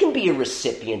 and they can be a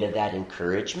recipient of that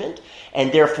encouragement,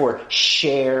 and therefore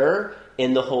share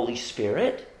in the Holy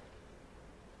Spirit.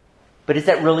 But is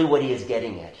that really what he is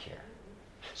getting at here?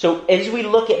 So as we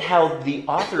look at how the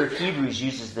author of Hebrews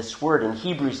uses this word in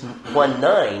Hebrews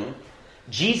 1:9,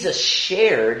 Jesus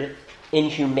shared in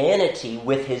humanity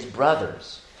with his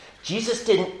brothers. Jesus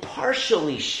didn't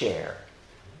partially share.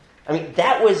 I mean,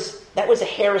 that was a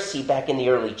heresy back in the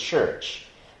early church,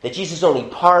 that Jesus only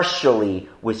partially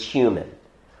was human,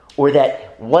 or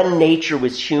that one nature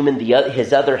was human,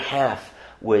 his other half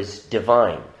was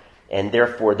divine. And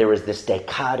therefore, there was this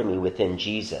dichotomy within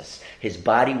Jesus. His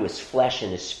body was flesh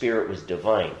and his spirit was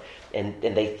divine. And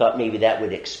they thought maybe that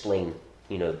would explain,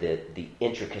 the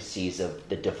intricacies of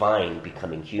the divine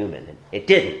becoming human. And it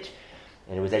didn't.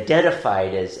 And it was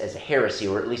identified as a heresy,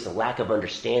 or at least a lack of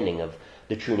understanding of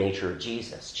the true nature of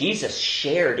Jesus. Jesus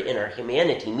shared in our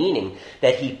humanity, meaning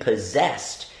that he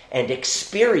possessed and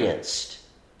experienced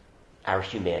our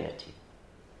humanity.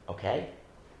 Okay?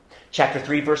 Chapter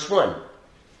 3, verse 1.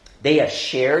 They have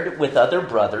shared with other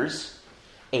brothers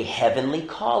a heavenly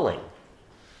calling.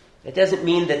 It doesn't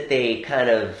mean that they kind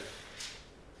of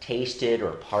tasted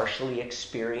or partially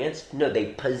experienced. No,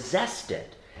 they possessed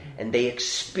it and they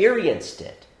experienced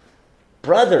it.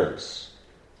 Brothers.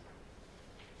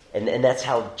 And that's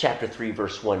how chapter 3,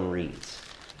 verse 1 reads.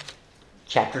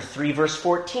 Chapter 3, verse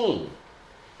 14.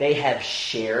 They have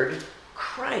shared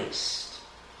Christ.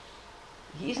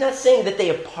 He's not saying that they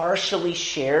have partially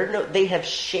shared. No, they have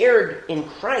shared in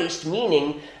Christ,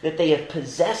 meaning that they have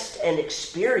possessed and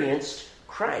experienced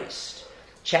Christ.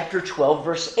 Chapter 12,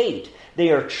 verse 8.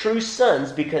 They are true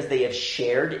sons because they have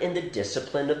shared in the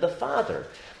discipline of the Father.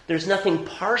 There's nothing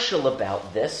partial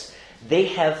about this. They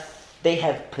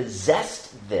have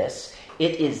possessed this.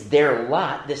 It is their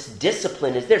lot. This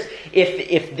discipline is theirs.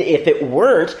 If it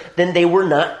weren't, then they were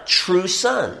not true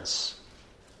sons.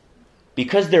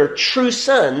 Because they're true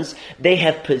sons, they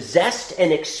have possessed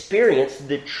and experienced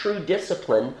the true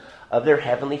discipline of their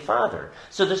Heavenly Father.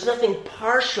 So there's nothing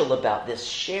partial about this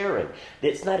sharing.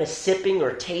 It's not a sipping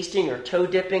or tasting or toe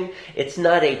dipping. It's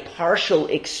not a partial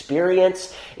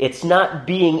experience. It's not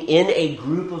being in a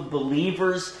group of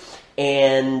believers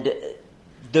and,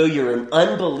 though you're an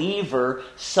unbeliever,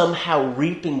 somehow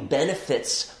reaping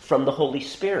benefits from the Holy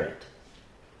Spirit.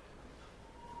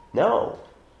 No.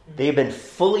 They have been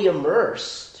fully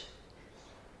immersed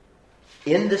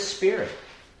in the Spirit.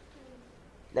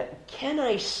 Now, can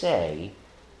I say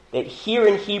that here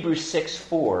in Hebrews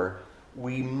 6:4,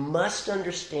 we must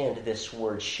understand this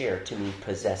word share to mean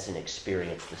possess and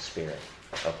experience the Spirit.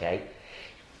 Okay?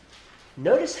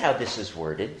 Notice how this is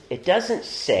worded. It doesn't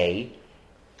say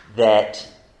that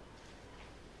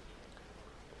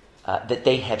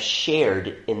they have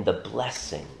shared in the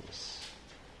blessings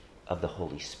of the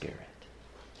Holy Spirit.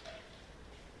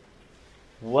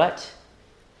 What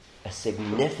a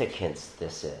significance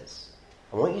this is.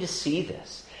 I want you to see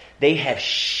this. They have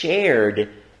shared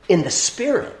in the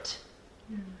Spirit.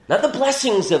 Not the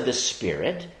blessings of the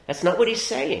Spirit. That's not what he's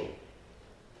saying.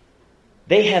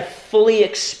 They have fully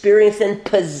experienced and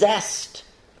possessed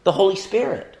the Holy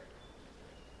Spirit.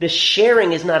 This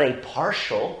sharing is not a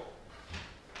partial,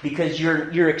 because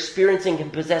you're experiencing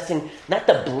and possessing not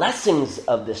the blessings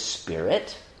of the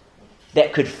Spirit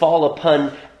that could fall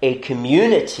upon a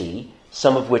community,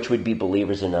 some of which would be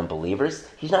believers and unbelievers.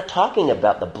 He's not talking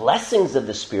about the blessings of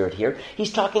the Spirit here.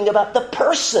 He's talking about the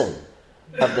person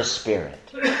of the Spirit.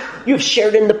 You've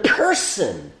shared in the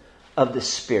person of the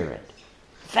Spirit.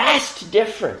 Vast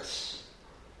difference.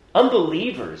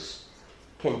 Unbelievers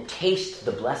can taste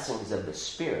the blessings of the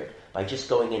Spirit by just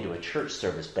going into a church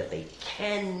service, but they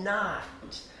cannot,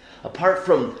 apart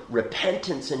from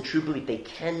repentance and true belief, they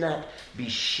cannot be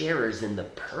sharers in the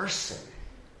person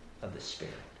of the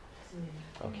Spirit.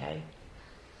 Okay?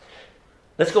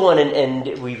 Let's go on,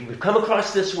 and we've come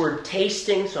across this word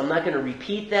tasting, so I'm not going to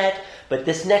repeat that, but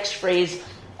this next phrase,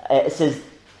 it says,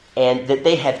 and that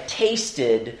they have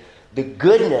tasted the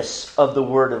goodness of the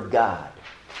Word of God,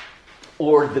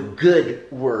 or the good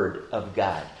Word of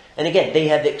God. And again, they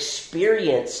have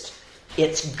experienced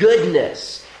its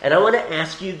goodness. And I want to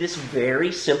ask you this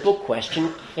very simple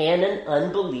question. Can an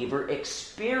unbeliever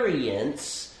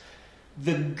experience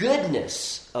the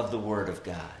goodness of the Word of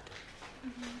God?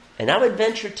 And I would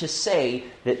venture to say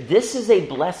that this is a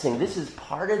blessing. This is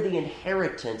part of the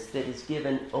inheritance that is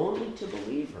given only to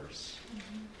believers.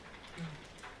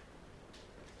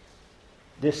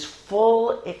 This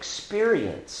full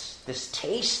experience this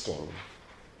tasting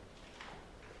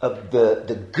of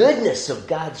the goodness of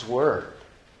God's Word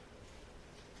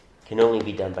can only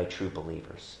be done by true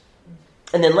believers.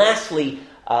 And then lastly,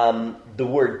 the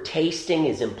word tasting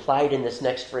is implied in this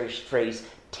next phrase,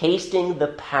 tasting the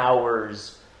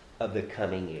powers of the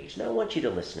coming age. Now I want you to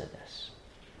listen to this.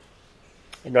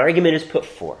 An argument is put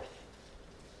forth.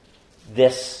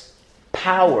 This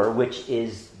power, which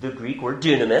is the Greek word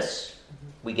dunamis,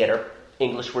 we get our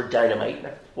English word dynamite.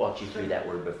 I've walked you through that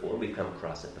word before. We've come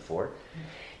across it before.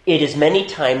 It is many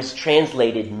times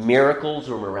translated miracles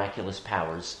or miraculous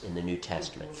powers in the New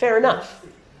Testament. Fair enough.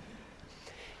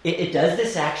 It does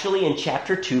this actually in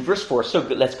chapter 2, verse 4. So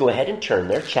let's go ahead and turn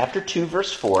there. Chapter 2,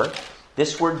 verse 4.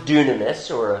 This word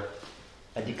dunamis, or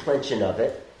a declension of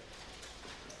it,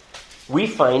 we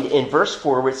find in verse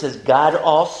 4 where it says, God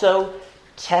also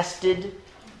tested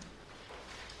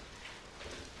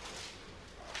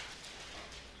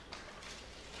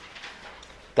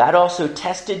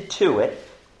to it,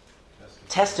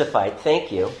 testified,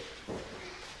 thank you.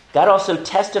 God also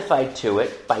testified to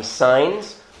it by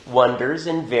signs, wonders,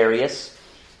 and various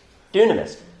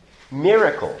dunamis,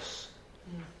 miracles,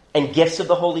 and gifts of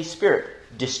the Holy Spirit,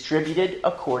 distributed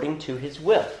according to his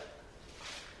will.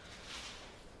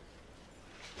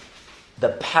 The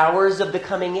powers of the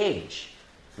coming age.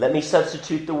 Let me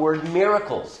substitute the word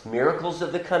miracles. Miracles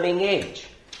of the coming age.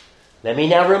 Let me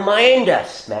now remind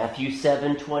us, Matthew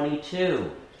 7:22.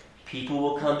 People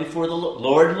will come before the Lord.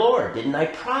 Lord, Lord, didn't I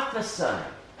prophesy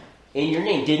in your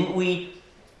name? Didn't we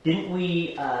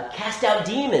cast out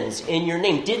demons in your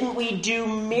name? Didn't we do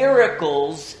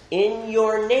miracles in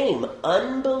your name?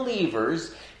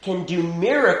 Unbelievers can do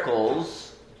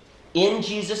miracles in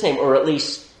Jesus' name, or at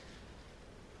least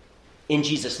in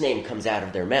Jesus' name comes out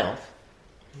of their mouth.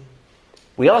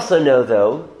 We also know,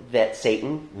 though, that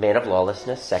Satan, man of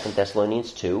lawlessness, 2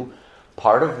 Thessalonians 2,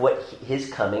 part of what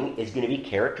his coming is going to be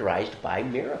characterized by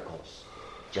miracles,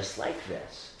 just like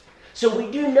this. So we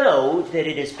do know that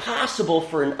it is possible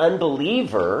for an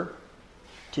unbeliever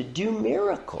to do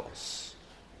miracles.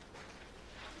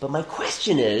 But my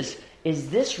question is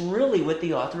this really what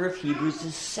the author of Hebrews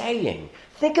is saying?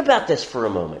 Think about this for a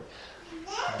moment.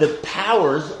 The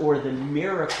powers or the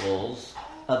miracles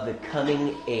of the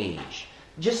coming age.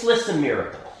 Just list some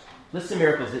miracles. List some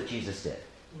miracles that Jesus did.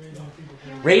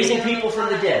 Raising people from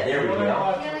the dead. There we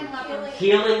go.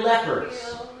 Healing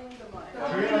lepers.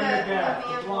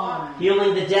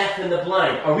 Healing the deaf and the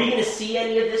blind. Are we going to see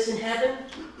any of this in heaven?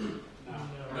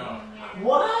 No.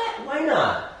 What? Why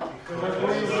not?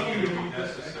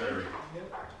 Necessary.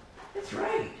 That's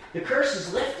right. The curse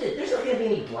is lifted. There's not going to be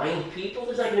any blind people.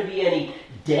 There's not going to be any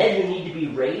dead who need to be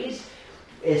raised.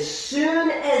 As soon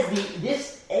as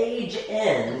this age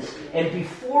ends, and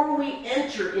before we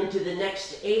enter into the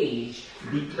next age,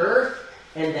 the earth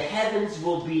and the heavens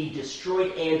will be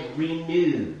destroyed and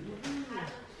renewed.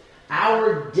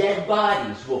 Our dead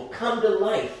bodies will come to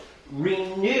life,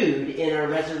 renewed in our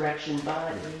resurrection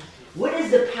body. What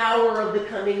is the power of the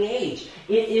coming age?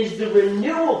 It is the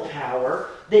renewal power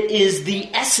that is the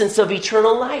essence of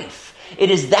eternal life.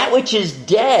 It is that which is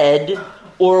dead,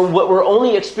 or what we're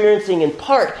only experiencing in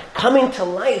part, coming to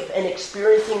life and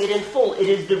experiencing it in full. It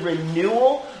is the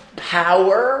renewal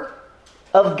power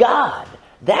of God.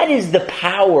 That is the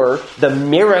power, the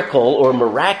miracle or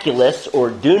miraculous or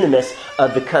dunamis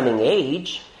of the coming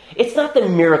age. It's not the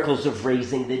miracles of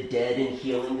raising the dead and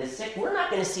healing the sick. We're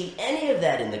not going to see any of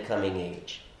that in the coming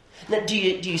age. Now, do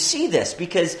you see this?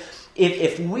 Because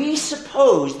if we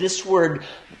suppose this word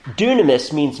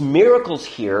dunamis means miracles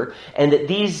here, and that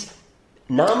these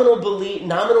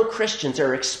nominal Christians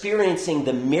are experiencing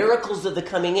the miracles of the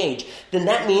coming age, then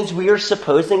that means we are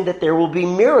supposing that there will be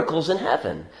miracles in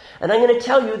heaven. And I'm going to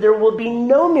tell you there will be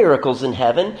no miracles in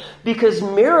heaven, because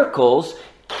miracles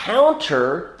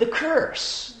counter the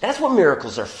curse. That's what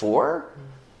miracles are for.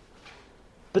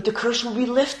 But the curse will be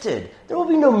lifted. There will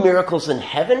be no miracles in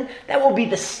heaven. That will be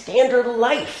the standard of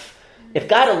life. If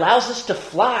God allows us to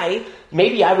fly,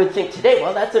 maybe I would think today,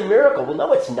 well, that's a miracle. Well,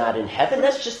 no, it's not in heaven.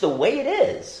 That's just the way it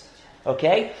is.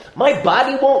 Okay? My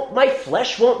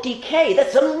flesh won't decay.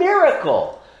 That's a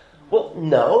miracle. Well,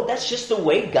 no, that's just the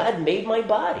way God made my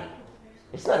body.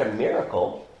 It's not a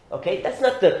miracle. Okay? That's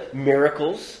not the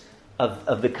miracles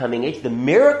of the coming age. The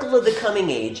miracle of the coming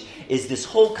age is this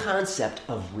whole concept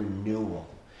of renewal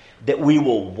that we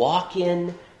will walk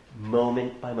in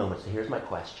moment by moment. So here's my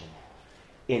question.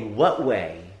 In what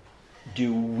way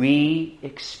do we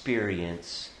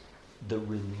experience the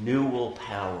renewal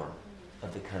power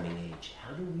of the coming age?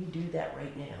 How do we do that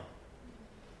right now?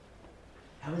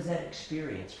 How is that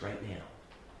experienced right now?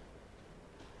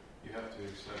 You have to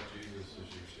accept Jesus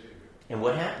as your Savior. And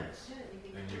what happens?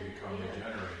 Then you become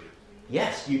regenerated.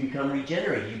 Yes, you become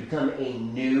regenerated. You become a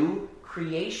new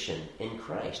creation in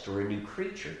Christ, or a new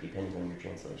creature, depending on your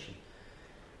translation.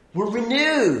 We're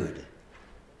renewed.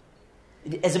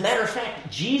 As a matter of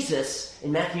fact, Jesus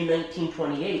in Matthew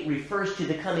 19:28 refers to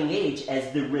the coming age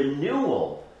as the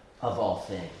renewal of all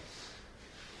things.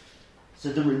 So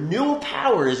the renewal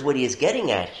power is what he is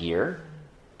getting at here.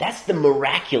 That's the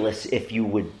miraculous, if you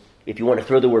want to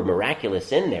throw the word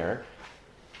miraculous in there.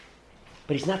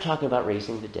 But he's not talking about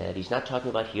raising the dead. He's not talking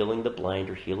about healing the blind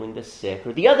or healing the sick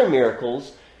or the other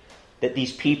miracles that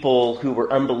these people who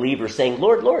were unbelievers saying,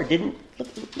 Lord, Lord, look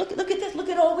at this, look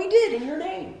at all we did in your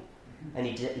name. And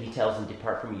he tells them,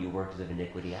 depart from me, you workers of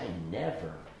iniquity. I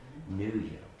never knew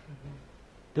you.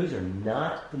 Those are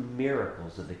not the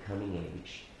miracles of the coming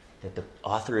age that the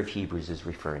author of Hebrews is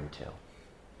referring to.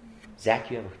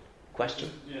 Zach, you have a question?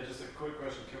 Just a quick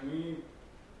question.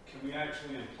 Can we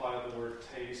actually imply the word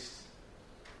taste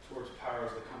towards power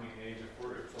as the coming age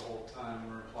if the whole time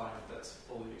we're implying that that's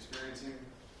fully experiencing?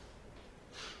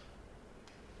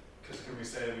 Because can we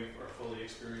say we are fully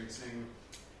experiencing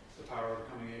the power of the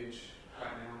coming age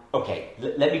right now? Okay,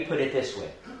 let me put it this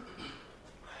way.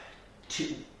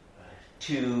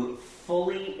 To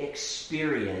fully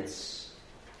experience,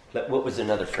 what was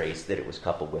another phrase that it was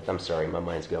coupled with? I'm sorry, my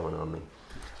mind's going on me.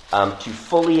 To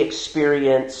fully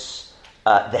experience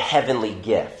the heavenly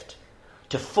gift,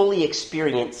 to fully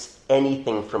experience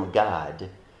anything from God,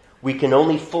 we can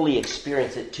only fully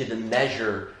experience it to the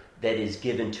measure that is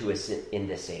given to us in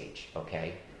this age,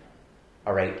 okay?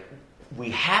 All right,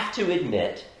 we have to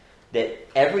admit that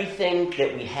everything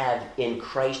that we have in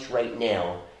Christ right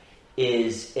now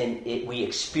we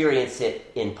experience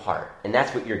it in part, and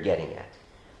that's what you're getting at,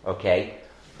 okay?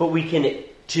 But we can,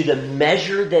 to the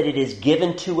measure that it is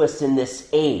given to us in this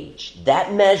age,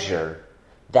 that measure,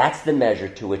 that's the measure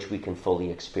to which we can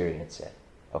fully experience it,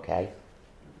 okay?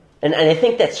 And I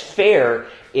think that's fair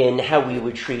in how we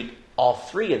would treat all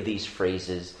three of these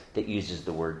phrases that uses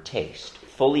the word taste.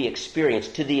 Fully experience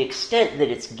to the extent that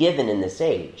it's given in this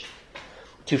age.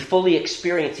 To fully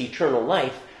experience eternal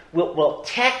life, well,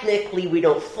 technically we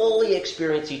don't fully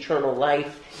experience eternal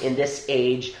life in this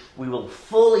age. We will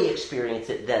fully experience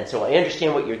it then. So I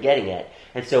understand what you're getting at.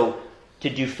 And so to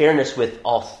do fairness with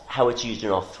how it's used in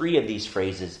all three of these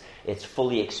phrases, it's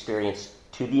fully experienced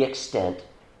to the extent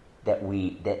that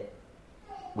we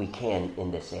can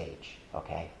in this age.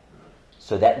 Okay?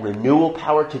 So that renewal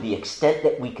power, to the extent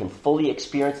that we can fully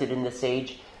experience it in this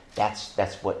age,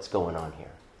 that's what's going on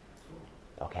here.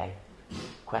 Okay?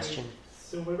 Question?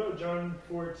 So what about John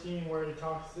 14, where it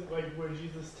talks, where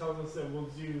Jesus tells us that we'll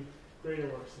do greater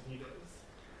works than he does?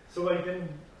 So okay,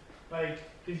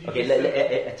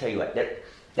 I tell you what,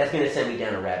 that's going to send me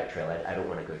down a rabbit trail. I don't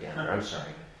want to go down there. I'm sorry.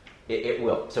 It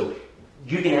will. So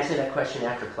you can answer that question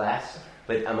after class,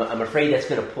 but I'm afraid that's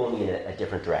going to pull me in a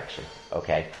different direction.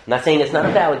 Okay? I'm not saying it's not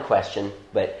a valid question,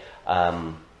 but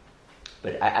I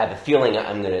have a feeling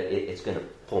it's going to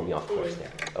pull me off course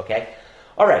there. Okay?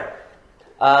 All right.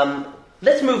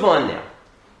 Let's move on now.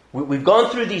 We've gone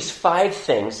through these 5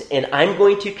 things, and I'm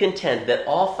going to contend that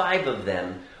all 5 of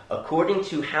them, according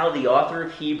to how the author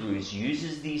of Hebrews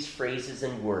uses these phrases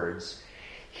and words,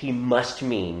 he must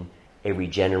mean a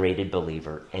regenerated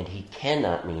believer, and he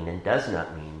cannot mean and does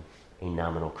not mean a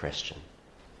nominal Christian.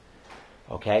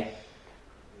 Okay?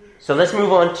 So let's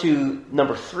move on to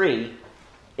number 3.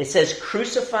 It says,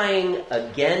 crucifying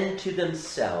again to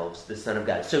themselves the Son of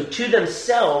God. So to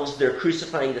themselves, they're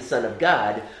crucifying the Son of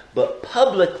God, but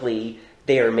publicly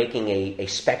they are making a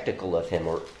spectacle of him,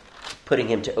 or putting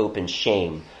him to open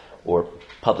shame or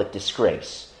public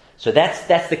disgrace. So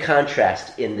that's the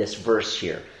contrast in this verse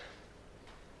here.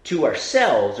 To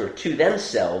ourselves, or to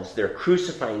themselves, they're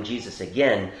crucifying Jesus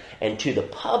again, and to the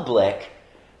public,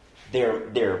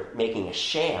 they're making a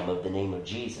sham of the name of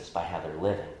Jesus by how they're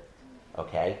living.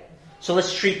 Okay? So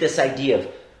let's treat this idea of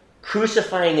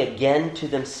crucifying again to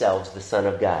themselves the Son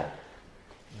of God.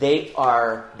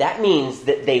 That means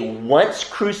that they once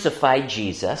crucified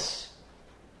Jesus,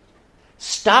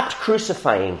 stopped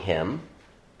crucifying him,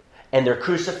 and they're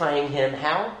crucifying him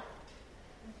how?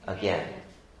 Again.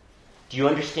 Do you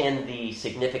understand the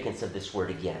significance of this word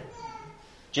again?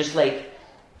 Just like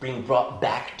being brought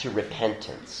back to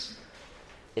repentance.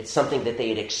 It's something that they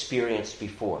had experienced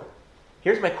before.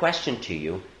 Here's my question to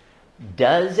you.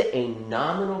 Does a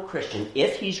nominal Christian,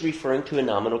 if he's referring to a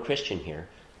nominal Christian here,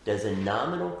 does a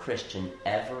nominal Christian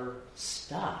ever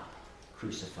stop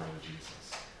crucifying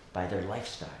Jesus by their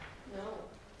lifestyle? No.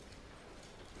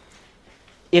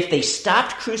 If they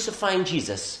stopped crucifying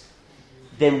Jesus,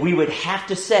 then we would have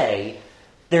to say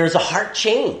there's a heart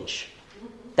change.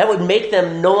 That would make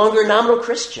them no longer a nominal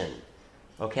Christian.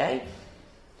 Okay?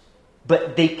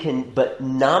 But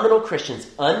nominal Christians,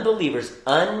 unbelievers,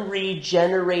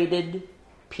 unregenerated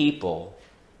people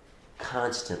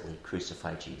constantly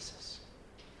crucify Jesus.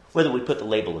 Whether we put the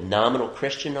label of nominal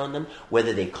Christian on them,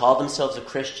 whether they call themselves a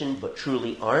Christian but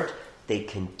truly aren't, they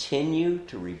continue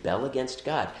to rebel against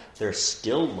God. They're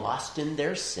still lost in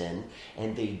their sin,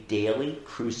 and they daily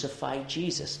crucify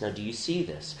Jesus. Now, do you see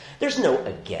this? There's no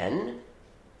again.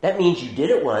 That means you did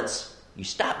it once, you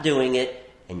stopped doing it,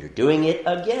 and you're doing it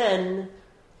again.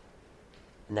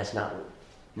 And that's not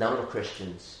nominal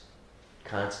Christians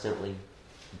constantly,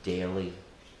 daily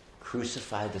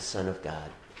crucify the Son of God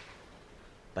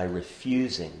by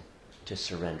refusing to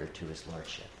surrender to his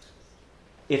lordship.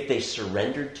 If they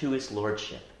surrendered to his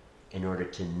lordship in order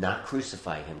to not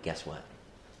crucify him, guess what?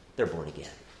 They're born again.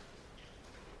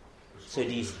 So do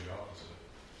you... The opposite.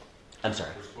 I'm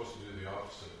sorry. We're supposed to do the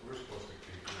opposite. We're supposed to be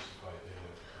crucified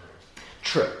daily to Christ.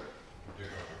 True. Pick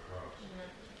up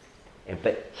our cross.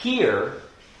 But here,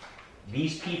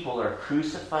 these people are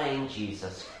crucifying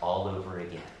Jesus all over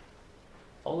again.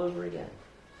 All over again.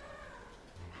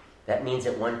 That means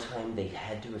at one time they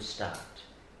had to have stopped.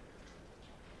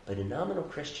 But a nominal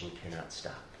Christian cannot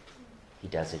stop. He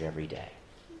does it every day.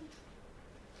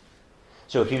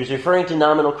 So if he was referring to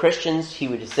nominal Christians, he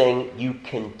would be saying, you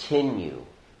continue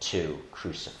to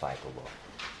crucify the Lord.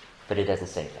 But it doesn't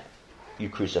say that. You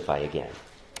crucify again.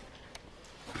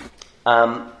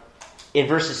 In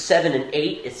verses 7 and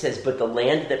 8, it says, but the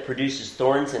land that produces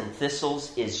thorns and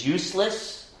thistles is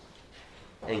useless,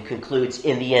 and concludes,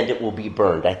 in the end it will be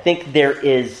burned. I think there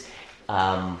is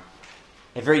a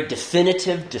very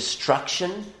definitive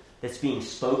destruction that's being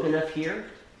spoken of here.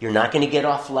 You're not going to get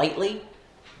off lightly.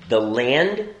 The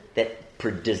land that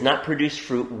does not produce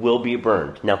fruit will be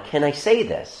burned. Now, can I say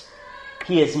this?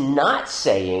 He is not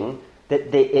saying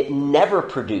that it never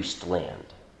produced land.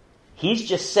 He's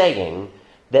just saying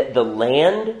that the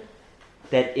land,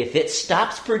 that if it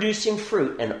stops producing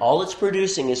fruit and all it's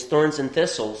producing is thorns and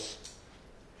thistles,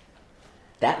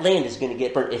 that land is going to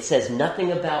get burned. It says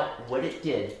nothing about what it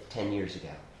did 10 years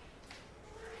ago.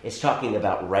 It's talking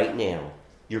about right now.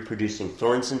 You're producing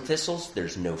thorns and thistles.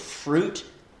 There's no fruit.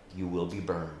 You will be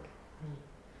burned.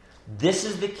 This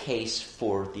is the case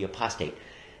for the apostate.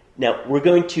 Now, we're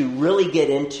going to really get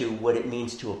into what it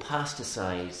means to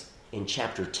apostatize in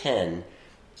chapter 10.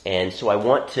 And so I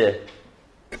want to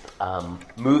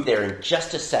move there in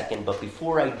just a second. But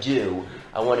before I do,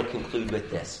 I want to conclude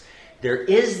with this. There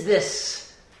is this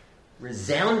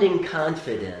resounding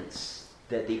confidence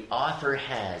that the author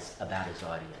has about his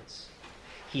audience.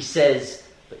 He says,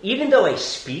 but even though I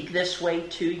speak this way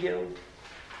to you,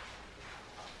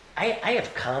 I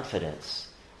have confidence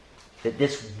that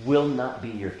this will not be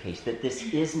your case, that this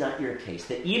is not your case,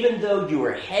 that even though you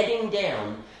are heading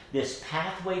down this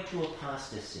pathway to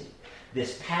apostasy,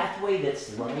 this pathway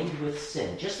that's lined with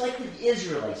sin, just like the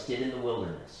Israelites did in the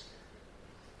wilderness,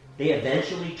 they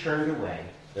eventually turned away.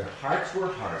 Their hearts were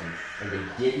hardened, and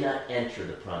they did not enter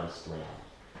the promised land.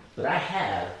 But I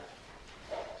have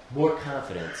more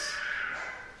confidence.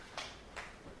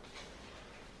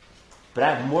 But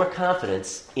I have more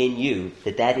confidence in you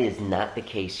that that is not the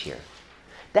case here.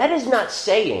 That is not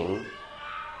saying,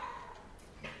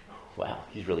 wow,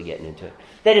 he's really getting into it.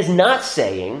 That is not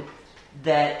saying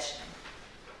that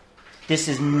this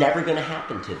is never going to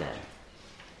happen to them.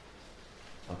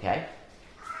 Okay?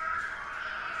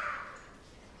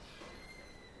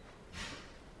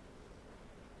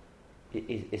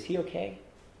 Is he okay?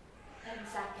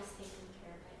 Zach is taking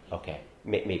care of it. Okay.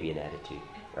 Maybe an attitude.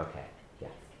 Okay. Yeah.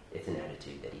 It's an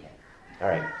attitude that he had. All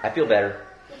right. I feel better.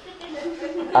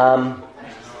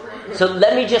 So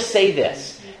let me just say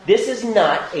this. This is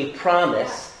not a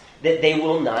promise that they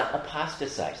will not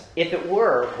apostatize. If it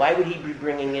were, why would he be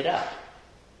bringing it up?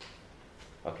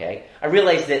 Okay? I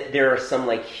realize that there are some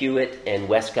like Hewitt and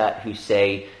Westcott who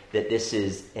say that this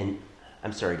is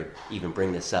I'm sorry to even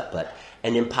bring this up, but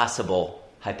an impossible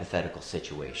hypothetical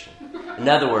situation. In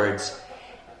other words,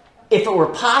 if it were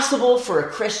possible for a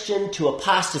Christian to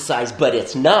apostatize, but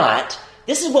it's not,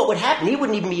 this is what would happen. He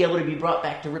wouldn't even be able to be brought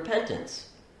back to repentance.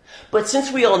 But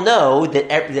since we all know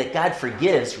that God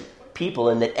forgives people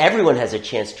and that everyone has a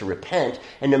chance to repent,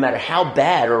 and no matter how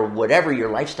bad or whatever your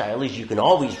lifestyle is, you can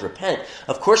always repent.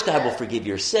 Of course, God will forgive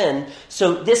your sin.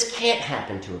 So this can't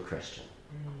happen to a Christian.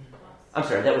 I'm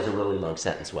sorry, that was a really long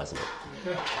sentence, wasn't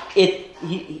it?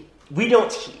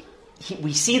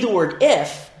 We see the word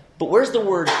if, but where's the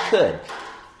word could?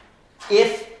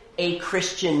 If a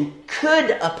Christian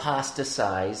could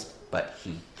apostatize, but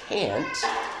he can't,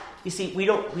 you see, we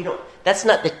don't, that's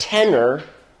not the tenor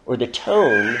or the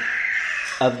tone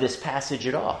of this passage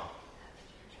at all.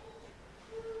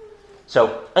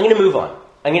 So I'm going to move on.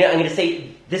 I'm going to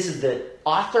say this is the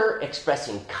author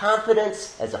expressing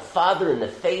confidence as a father in the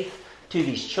faith to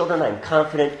these children. I'm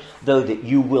confident, though, that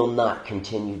you will not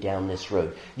continue down this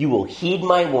road. You will heed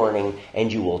my warning,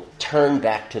 and you will turn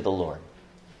back to the Lord.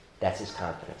 That's his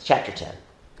confidence. Chapter 10.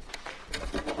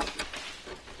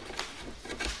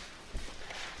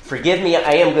 Forgive me,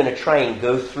 I am going to try and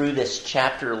go through this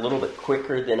chapter a little bit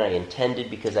quicker than I intended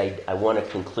because I want to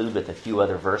conclude with a few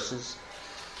other verses.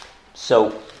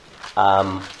 So,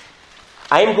 I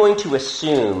am going to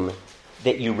assume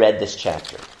that you read this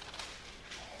chapter,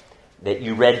 that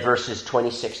you read verses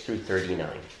 26 through 39.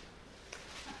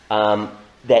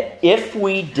 That if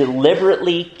we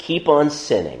deliberately keep on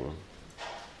sinning,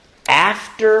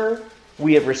 after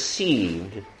we have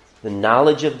received the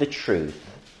knowledge of the truth,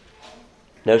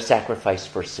 no sacrifice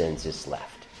for sins is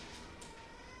left.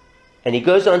 And he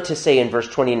goes on to say in verse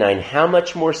 29, how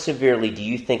much more severely do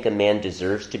you think a man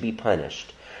deserves to be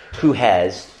punished who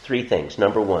has three things?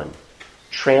 Number one,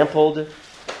 trampled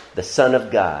the Son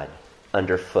of God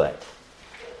underfoot,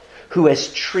 who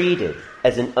has treated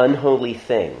as an unholy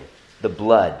thing the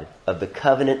blood of the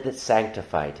covenant that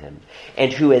sanctified him,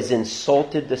 and who has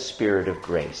insulted the Spirit of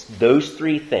grace. Those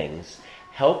three things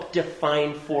help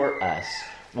define for us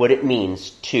what it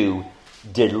means to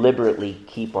deliberately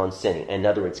keep on sinning. In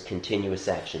other words, continuous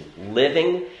action.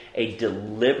 Living a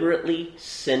deliberately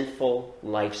sinful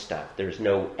lifestyle. There's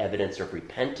no evidence of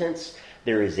repentance.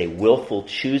 There is a willful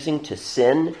choosing to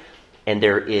sin, and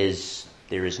there is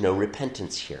no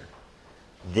repentance here.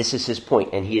 This is his point,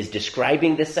 and he is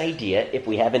describing this idea. If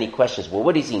we have any questions, well,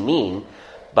 what does he mean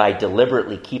by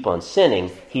deliberately keep on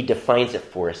sinning? He defines it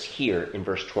for us here in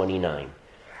verse 29.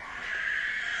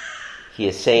 He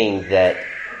is saying that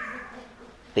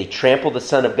they trample the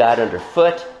Son of God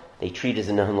underfoot, they treat as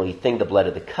an unholy thing the blood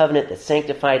of the covenant that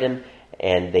sanctified him,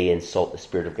 and they insult the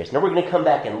Spirit of grace. Now we're going to come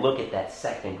back and look at that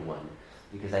second one,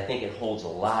 because I think it holds a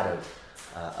lot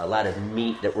of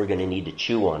meat that we're going to need to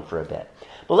chew on for a bit.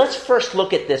 But let's first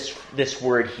look at this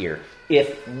word here.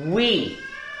 If we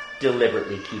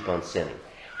deliberately keep on sinning,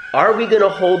 are we going to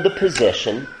hold the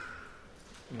position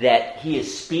that he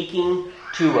is speaking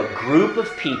to a group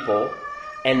of people,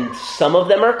 and some of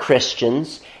them are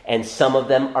Christians, and some of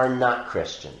them are not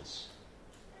Christians?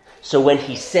 So when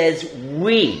he says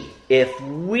we, if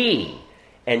we,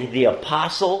 and the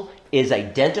apostle is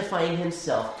identifying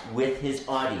himself with his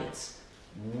audience,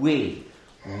 we,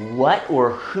 what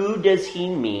or who does he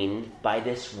mean by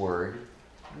this word,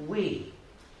 we?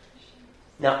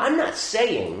 Now, I'm not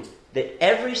saying that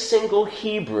every single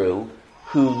Hebrew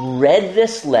who read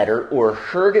this letter or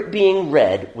heard it being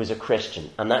read was a Christian.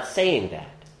 I'm not saying that.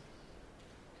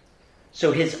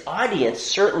 So his audience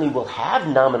certainly will have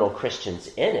nominal Christians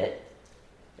in it.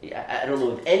 I don't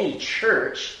know of any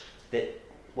church that,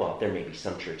 well, there may be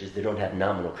some churches that don't have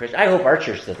nominal Christians. I hope our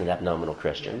church doesn't have nominal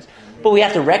Christians. But we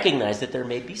have to recognize that there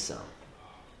may be some.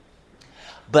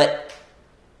 But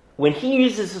when he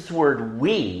uses this word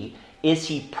we, is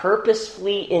he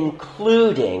purposefully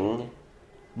including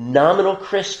nominal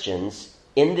Christians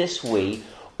in this we,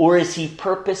 or is he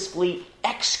purposefully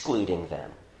excluding them?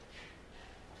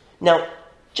 Now,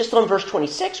 just on verse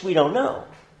 26, we don't know.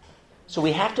 So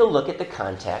we have to look at the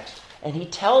context, and he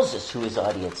tells us who his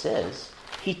audience is.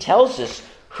 He tells us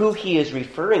who he is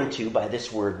referring to by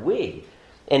this word we.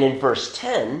 And in verse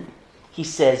 10, he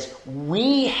says,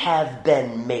 we have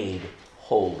been made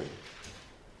holy.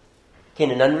 Can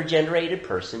an unregenerated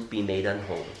person be made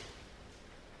unholy?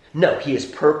 No, he is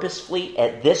purposefully,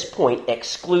 at this point,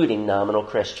 excluding nominal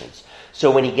Christians. So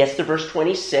when he gets to verse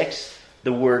 26,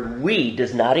 the word we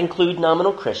does not include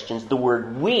nominal Christians. The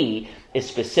word we is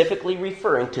specifically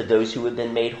referring to those who have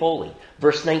been made holy.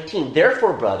 Verse 19,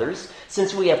 therefore, brothers,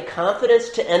 since we have confidence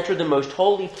to enter the most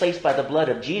holy place by the blood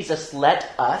of Jesus,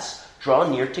 let us draw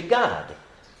near to God.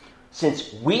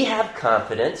 Since we have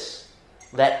confidence,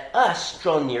 let us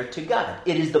draw near to God.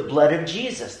 It is the blood of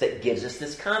Jesus that gives us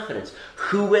this confidence.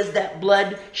 Who is that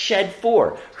blood shed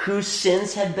for? Whose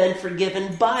sins have been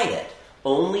forgiven by it?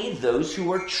 Only those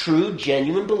who are true,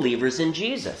 genuine believers in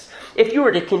Jesus. If you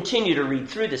were to continue to read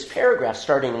through this paragraph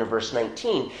starting in verse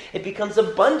 19, it becomes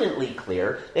abundantly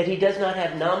clear that he does not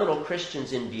have nominal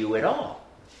Christians in view at all.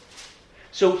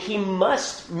 So he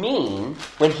must mean,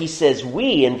 when he says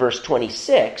we in verse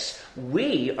 26,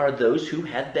 we are those who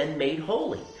have been made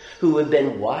holy, who have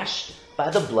been washed by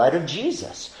the blood of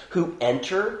Jesus, who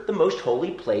enter the most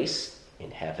holy place in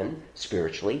heaven,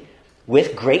 spiritually,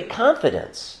 with great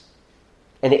confidence.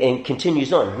 And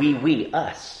continues on, we,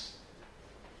 us.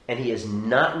 And he is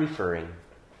not referring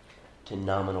to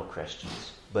nominal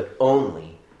Christians. but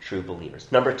only true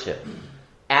believers. Number 2,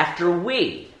 after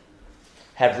we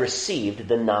have received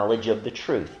the knowledge of the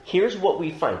truth. Here's what we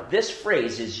find. This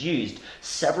phrase is used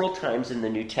several times in the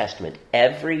New Testament.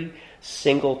 Every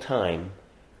single time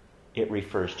it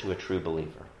refers to a true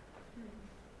believer.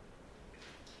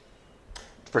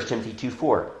 1 Timothy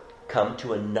 2:4, come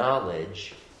to a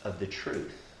knowledge of the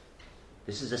truth.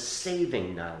 This is a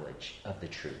saving knowledge of the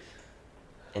truth.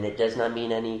 And it does not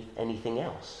mean anything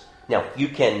else. Now, you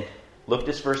can look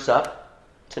this verse up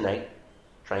tonight,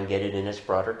 try and get it in its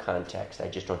broader context. I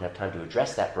just don't have time to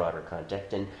address that broader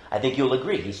context. And I think you'll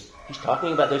agree. He's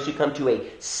talking about those who come to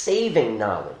a saving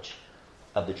knowledge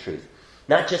of the truth,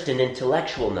 not just an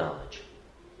intellectual knowledge.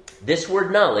 This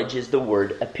word knowledge is the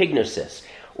word epignosis,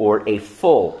 or a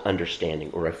full understanding,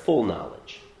 or a full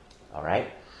knowledge. All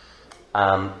right?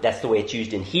 That's the way it's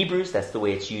used in Hebrews. That's the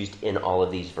way it's used in all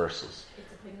of these verses.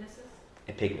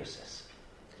 It's Epignosis.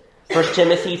 1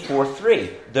 Timothy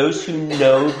 4:3, those who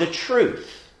know the truth.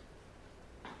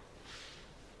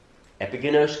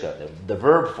 Epiginosko, the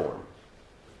verb form.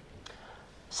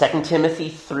 2 Timothy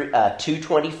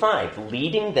 2:25,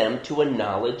 leading them to a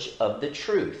knowledge of the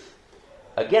truth.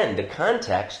 Again, the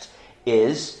context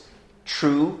is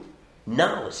true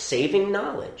knowledge, saving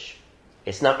knowledge.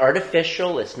 It's not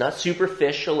artificial, it's not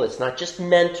superficial, it's not just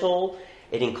mental.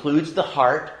 It includes the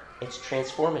heart. It's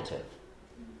transformative.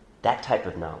 That type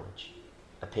of knowledge,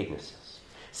 epignosis.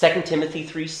 2 Timothy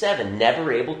 3:7,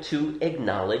 never able to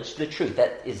acknowledge the truth.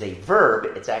 That is a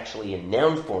verb. It's actually in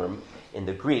noun form in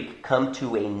the Greek. Come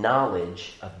to a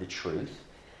knowledge of the truth.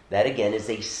 That again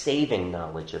is a saving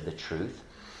knowledge of the truth.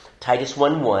 Titus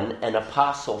 1:1, an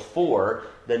apostle for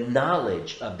the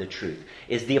knowledge of the truth.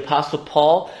 Is the Apostle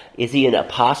Paul, is he an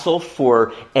apostle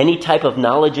for any type of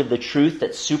knowledge of the truth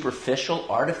that's superficial,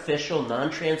 artificial,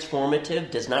 non-transformative,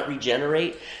 does not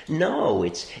regenerate? No,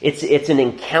 it's an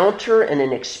encounter and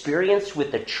an experience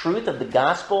with the truth of the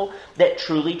gospel that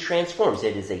truly transforms.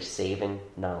 It is a saving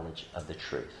knowledge of the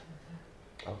truth.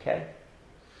 Okay?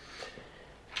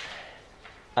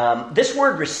 This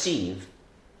word receive,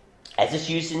 as it's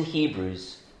used in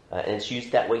Hebrews, and it's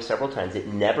used that way several times, it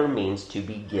never means to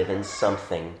be given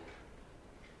something,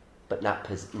 but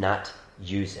not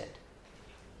use it.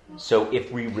 So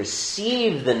if we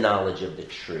receive the knowledge of the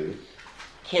truth,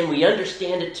 can we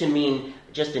understand it to mean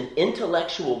just an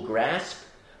intellectual grasp,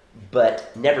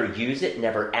 but never use it,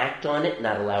 never act on it,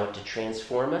 not allow it to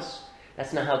transform us?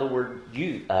 That's not how the word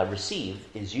receive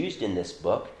is used in this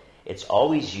book. It's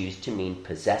always used to mean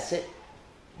possess it,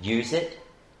 use it,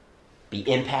 be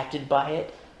impacted by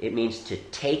it. It means to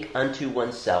take unto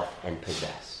oneself and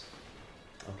possess.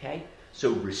 Okay?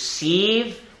 So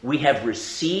receive, we have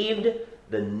received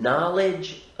the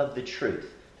knowledge of the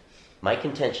truth. My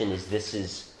contention is this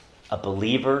is a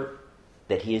believer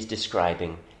that he is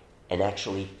describing and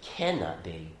actually cannot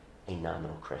be a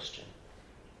nominal Christian.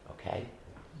 Okay?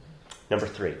 Number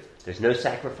 3, there's no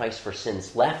sacrifice for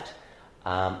sins left.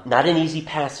 Not an easy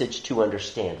passage to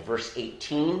understand. Verse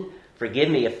 18, forgive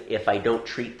me if I don't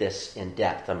treat this in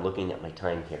depth. I'm looking at my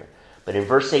time here. But in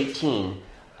verse 18,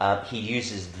 he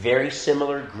uses very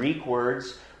similar Greek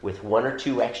words with one or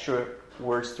two extra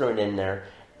words thrown in there.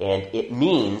 And it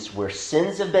means where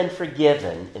sins have been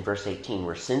forgiven, in verse 18,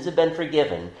 where sins have been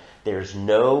forgiven, there's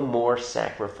no more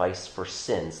sacrifice for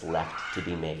sins left to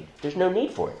be made. There's no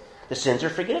need for it. The sins are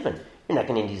forgiven. You're not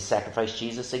going to need to sacrifice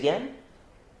Jesus again.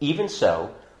 Even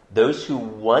so, those who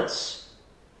once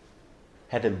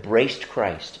have embraced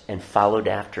Christ and followed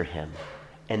after him,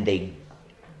 and they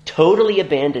totally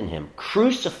abandon him,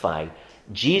 crucify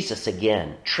Jesus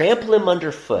again, trample him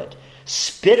underfoot,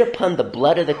 spit upon the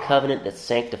blood of the covenant that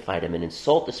sanctified him, and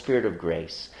insult the Spirit of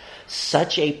grace,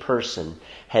 such a person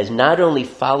has not only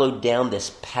followed down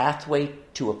this pathway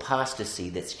to apostasy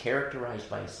that's characterized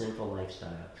by a sinful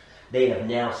lifestyle, they have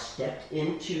now stepped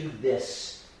into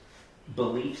this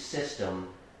belief system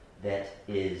that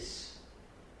is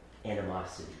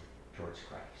animosity towards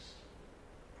Christ.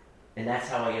 And that's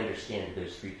how I understand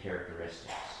those 3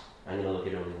 characteristics. I'm going to look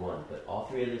at only one, but all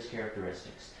 3 of those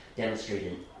characteristics demonstrate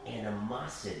an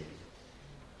animosity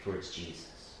towards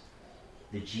Jesus.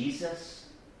 The Jesus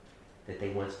that they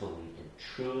once believed in,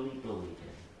 truly believed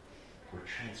in, were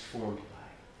transformed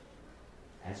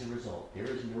by. As a result, there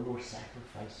is no more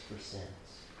sacrifice for sins.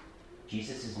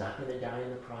 Jesus is not going to die on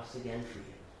the cross again for you.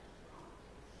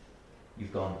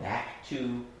 You've gone back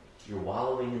to your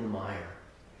wallowing in the mire.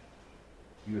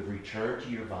 You have returned to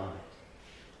your vomit.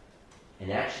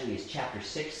 And actually, as chapter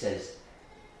 6 says,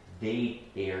 they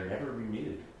are never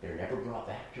renewed. They're never brought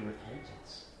back to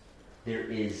repentance.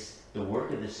 The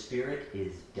work of the Spirit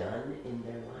is done in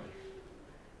their life.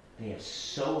 They have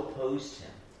so opposed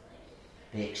him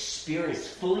They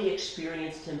fully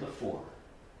experienced him before,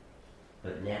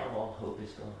 but now all hope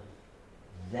is gone.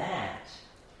 That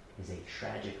is a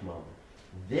tragic moment.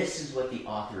 This is what the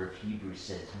author of Hebrews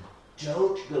says.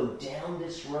 Don't go down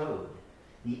this road.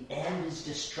 The end is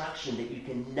destruction that you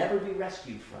can never be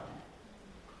rescued from.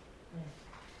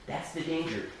 That's the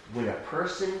danger. When a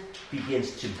person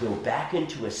begins to go back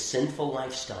into a sinful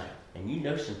lifestyle, and you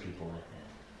know some people like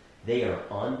that, they are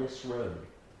on this road.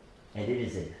 And it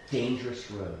is a dangerous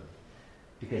road.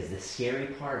 Because the scary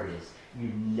part is you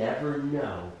never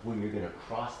know when you're going to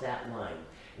cross that line.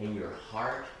 And your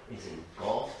heart is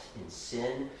engulfed in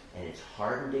sin, and it's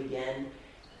hardened again.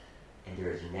 And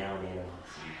there is now an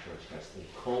animosity towards Christ,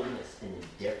 a coldness and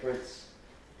indifference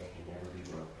that can never be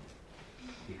broken.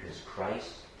 Because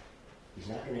Christ, he's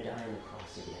not going to die on the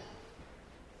cross again.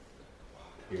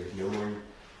 There is no more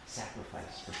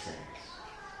sacrifice for sins.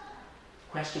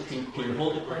 Question, can you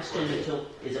hold the question until,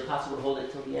 is it possible to hold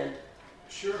it till the end?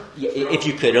 Sure. Yeah, if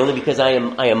you could, only because I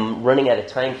am running out of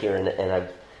time here, and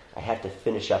I have to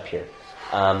finish up here.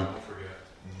 Don't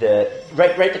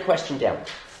forget. Write the question down.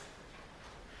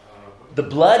 The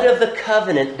blood of the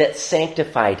covenant that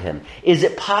sanctified him. Is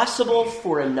it possible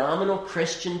for a nominal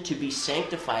Christian to be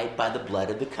sanctified by the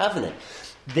blood of the covenant?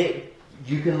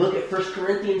 You can look at 1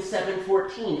 Corinthians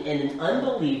 7:14, and an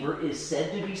unbeliever is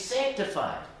said to be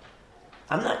sanctified.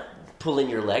 I'm not pulling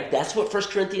your leg. That's what 1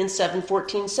 Corinthians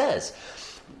 7:14 says.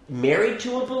 Married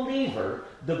to a believer,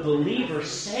 the believer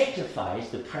sanctifies,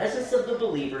 the presence of the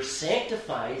believer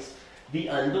sanctifies the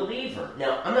unbeliever.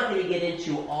 Now, I'm not going to get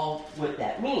into all what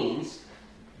that means,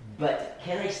 but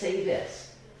can I say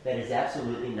this? That is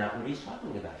absolutely not what he's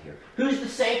talking about here. Who's the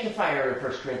sanctifier in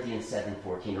 1 Corinthians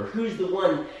 7:14? Or who's the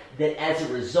one that as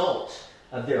a result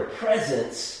of their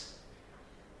presence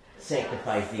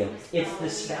sanctifies them? It's the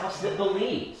spouse that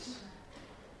believes.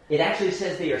 It actually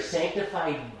says they are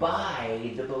sanctified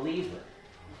by the believer.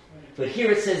 But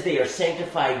here it says they are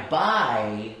sanctified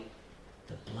by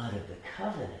the blood of the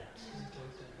covenant.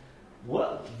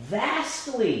 What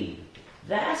vastly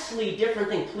different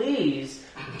thing. Please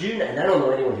do not, and I don't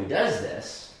know anyone who does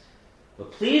this,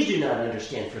 but please do not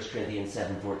understand 1 Corinthians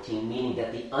 7:14, meaning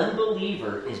that the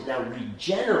unbeliever is now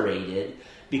regenerated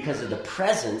because of the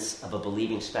presence of a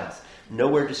believing spouse.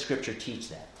 Nowhere does Scripture teach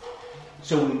that.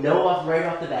 So we know right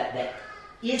off the bat that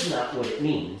is not what it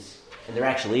means, and there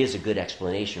actually is a good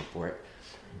explanation for it,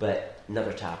 but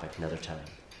another topic, another time.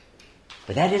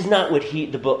 But that is not what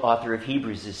the author of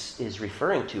Hebrews is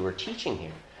referring to or teaching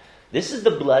here. This is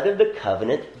the blood of the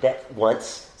covenant that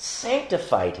once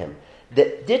sanctified him,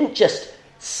 that didn't just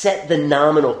set the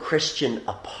nominal Christian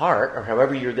apart, or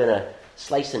however you're going to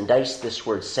slice and dice this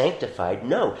word sanctified.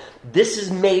 No, this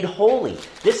is made holy.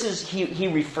 He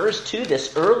refers to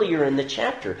this earlier in the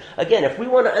chapter. Again, if we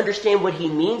want to understand what he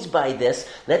means by this,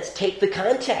 let's take the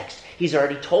context. He's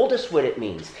already told us what it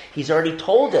means. He's already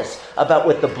told us about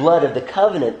what the blood of the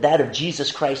covenant, that of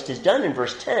Jesus Christ, has done in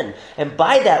verse 10. And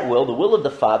by that will, the will of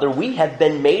the Father, we have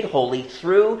been made holy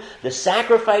through the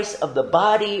sacrifice of the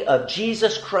body of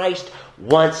Jesus Christ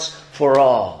once for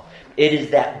all. It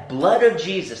is that blood of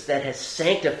Jesus that has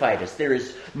sanctified us. There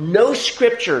is no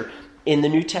scripture in the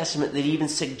New Testament that even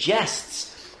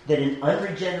suggests that an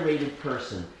unregenerated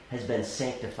person has been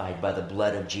sanctified by the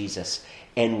blood of Jesus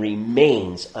and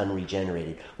remains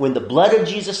unregenerated. When the blood of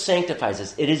Jesus sanctifies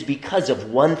us, it is because of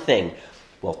one thing.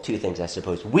 Well, two things, I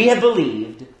suppose. We have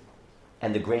believed,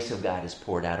 and the grace of God is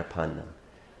poured out upon them.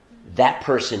 That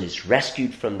person is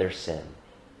rescued from their sin.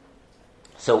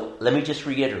 So let me just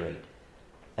reiterate.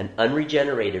 An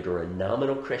unregenerated or a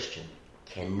nominal Christian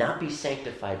cannot be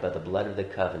sanctified by the blood of the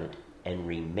covenant and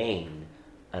remain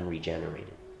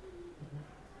unregenerated.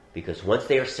 Because once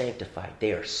they are sanctified,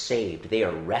 they are saved, they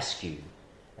are rescued,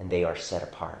 and they are set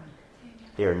apart.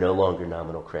 They are no longer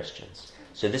nominal Christians.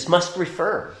 So this must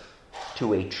refer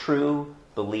to a true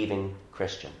believing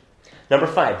Christian. Number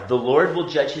 5, the Lord will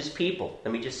judge his people.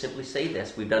 Let me just simply say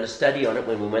this. We've done a study on it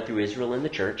when we went through Israel and the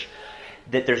church,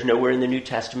 that there's nowhere in the New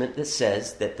Testament that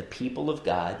says that the people of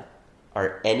God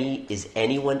is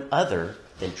anyone other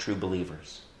than true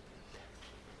believers.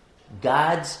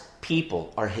 God's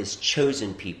people are his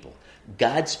chosen people.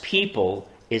 God's people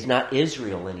is not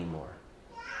Israel anymore.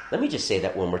 Let me just say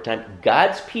that one more time.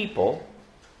 God's people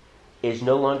is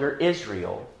no longer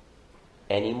Israel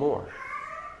anymore.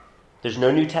 There's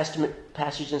no New Testament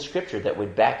passage in Scripture that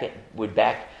would back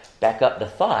up the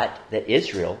thought that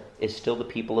Israel is still the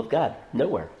people of God.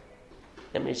 Nowhere.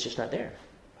 I mean, it's just not there.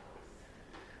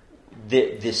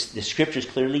 The Scriptures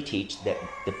clearly teach that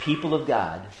the people of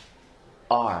God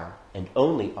are, and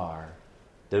only are,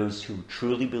 those who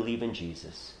truly believe in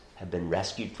Jesus, have been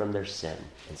rescued from their sin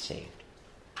and saved.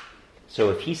 So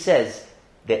if he says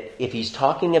that if he's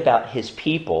talking about his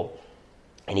people,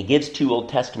 and he gives 2 Old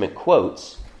Testament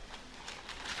quotes,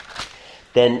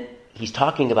 then he's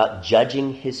talking about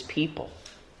judging his people.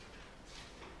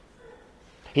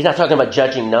 He's not talking about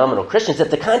judging nominal Christians.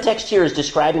 If the context here is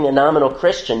describing a nominal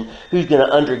Christian who's going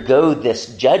to undergo this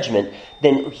judgment,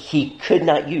 then he could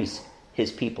not use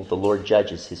his people. The Lord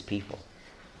judges his people.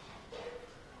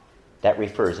 That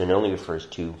refers and only refers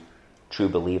to true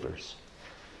believers.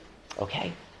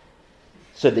 Okay?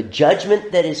 So the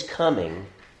judgment that is coming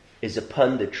is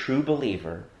upon the true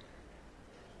believer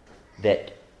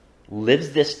that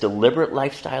lives this deliberate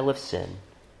lifestyle of sin,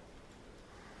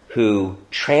 who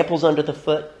tramples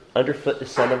underfoot the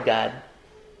Son of God,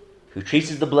 who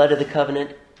treats the blood of the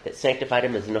covenant that sanctified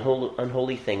him as an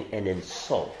unholy thing, and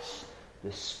insults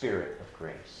the Spirit of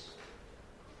grace.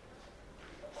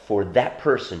 For that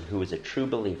person who is a true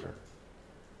believer,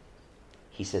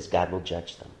 he says God will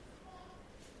judge them.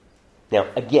 Now,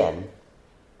 again,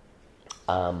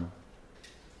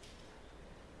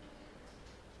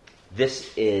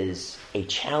 this is a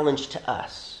challenge to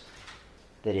us,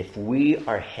 that if we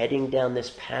are heading down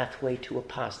this pathway to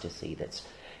apostasy that's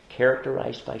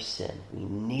characterized by sin, we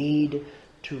need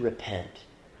to repent.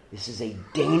 This is a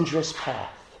dangerous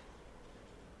path.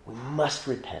 We must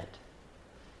repent.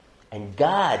 And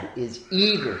God is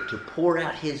eager to pour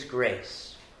out his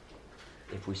grace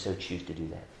if we so choose to do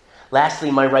that.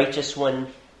 Lastly, my righteous one,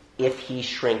 if he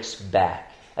shrinks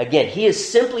back. Again, he is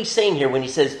simply saying here when he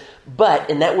says but,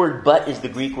 and that word but is the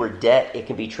Greek word det. It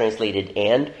can be translated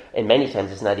and many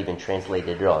times it's not even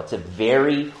translated at all. It's a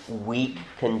very weak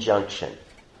conjunction.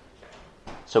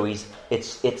 So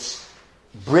it's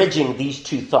bridging these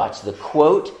 2 thoughts, the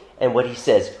quote and what he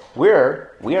says. We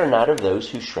are not of those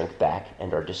who shrink back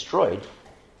and are destroyed,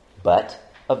 but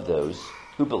of those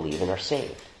who believe and are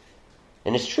saved.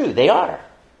 And it's true, they are.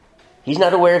 He's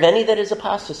not aware of any that is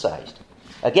apostatized.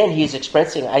 Again, he is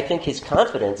expressing, I think, his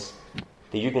confidence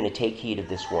that you're going to take heed of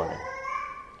this warning,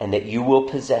 and that you will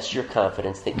possess your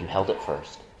confidence that you held it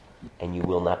first, and you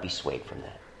will not be swayed from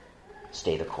that.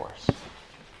 Stay the course.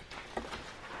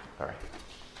 All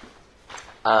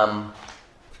right.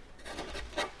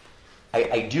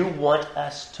 I do want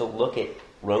us to look at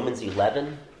Romans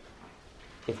 11,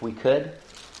 if we could.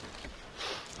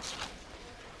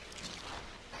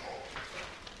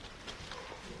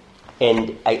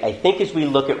 And I think as we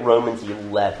look at Romans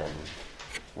 11,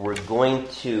 we're going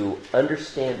to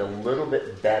understand a little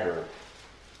bit better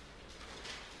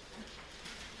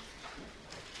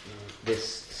this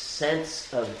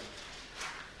sense of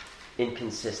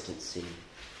inconsistency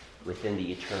within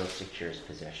the eternal secure's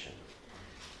possession.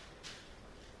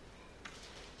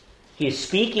 He is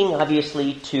speaking,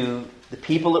 obviously, to the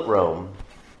people at Rome,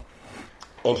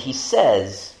 and he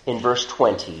says in verse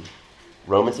 20,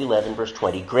 Romans 11, verse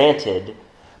 20, granted,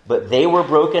 but they were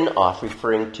broken off,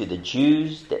 referring to the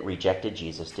Jews that rejected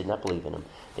Jesus, did not believe in him.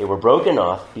 They were broken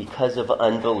off because of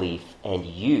unbelief, and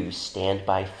you stand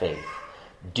by faith.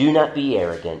 Do not be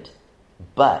arrogant,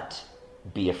 but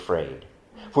be afraid.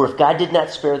 For if God did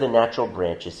not spare the natural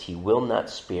branches, he will not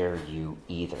spare you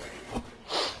either.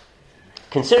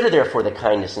 Consider therefore the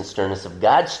kindness and sternness of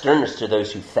God, sternness to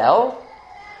those who fell,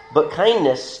 but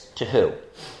kindness to who?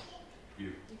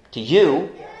 You. To you.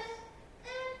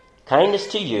 Kindness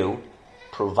to you,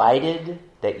 provided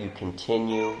that you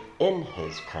continue in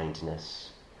his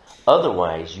kindness.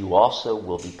 Otherwise, you also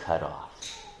will be cut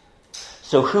off.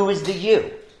 So who is the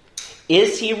you?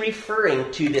 Is he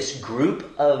referring to this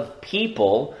group of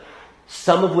people,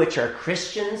 some of which are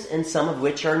Christians and some of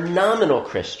which are nominal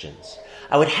Christians?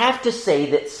 I would have to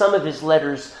say that some of his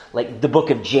letters, like the book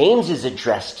of James, is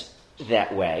addressed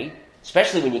that way,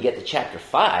 especially when you get to chapter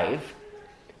 5.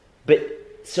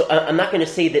 So I'm not going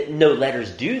to say that no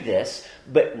letters do this,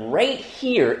 but right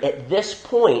here at this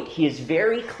point, he is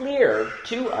very clear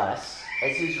to us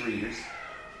as his readers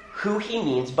who he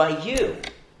means by you.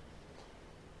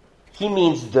 He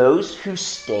means those who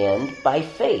stand by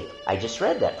faith. I just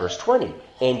read that, verse 20.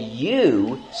 And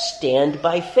you stand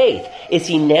by faith. Is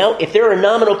he now, if there are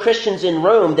nominal Christians in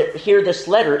Rome that hear this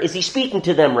letter, is he speaking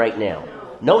to them right now?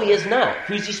 No, he is not.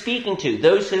 Who's he speaking to?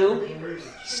 Those who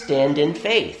stand in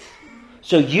faith.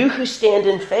 So you who stand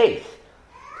in faith,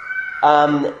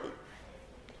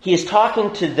 he is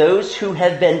talking to those who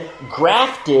have been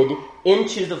grafted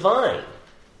into the vine.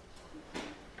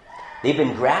 They've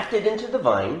been grafted into the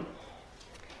vine,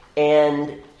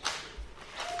 and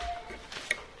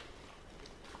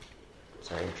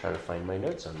sorry, I'm trying to find my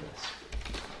notes on this.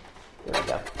 There we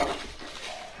go.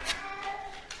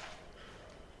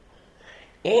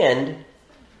 And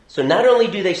So not only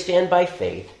do they stand by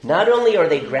faith, not only are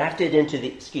they grafted into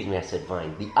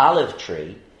the olive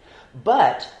tree,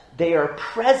 but they are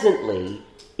presently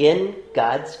in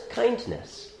God's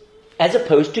kindness, as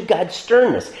opposed to God's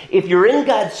sternness. If you're in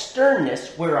God's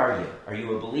sternness, where are you? Are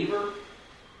you a believer?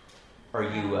 Are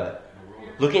you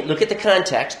look at the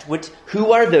context?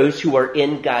 Who are those who are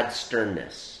in God's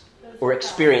sternness or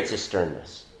experience His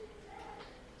sternness?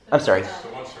 I'm sorry,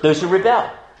 those who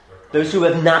rebel. Those who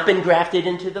have not been grafted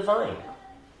into the vine.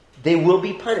 They will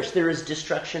be punished. There is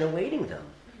destruction awaiting them.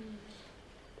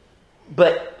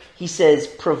 But he says,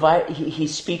 he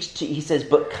says,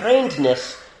 but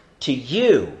kindness to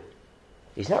you.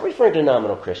 He's not referring to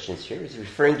nominal Christians here. He's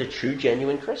referring to true,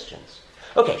 genuine Christians.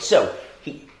 Okay, so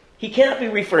he cannot be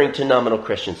referring to nominal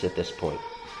Christians at this point.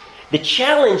 The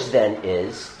challenge then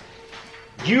is,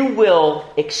 you will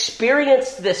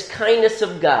experience this kindness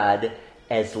of God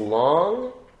as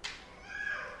long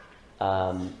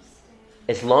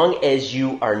as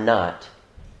you are not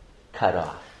cut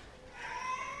off.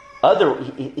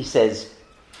 He says,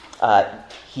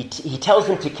 he tells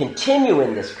them to continue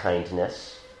in this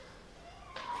kindness,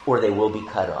 or they will be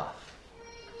cut off.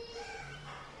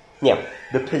 Now,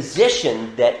 the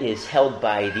position that is held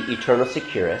by the eternal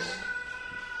securist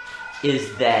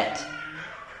is that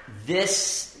he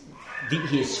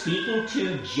is speaking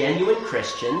to genuine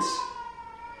Christians,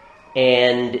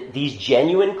 and these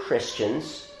genuine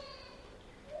Christians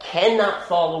cannot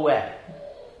fall away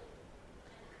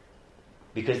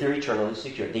because they're eternally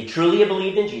secure. They truly have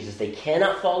believed in Jesus. They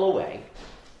cannot fall away.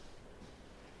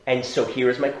 And so here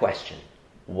is my question.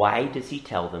 Why does he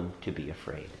tell them to be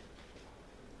afraid?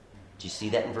 Do you see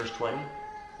that in verse 20?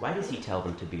 Why does he tell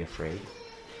them to be afraid?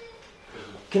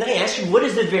 Can I ask you, what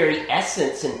is the very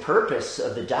essence and purpose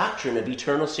of the doctrine of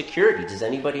eternal security? Does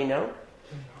anybody know?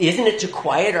 Isn't it to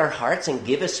quiet our hearts and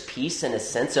give us peace and a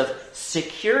sense of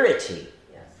security?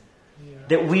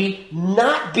 That we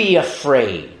not be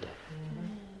afraid.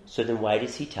 So then why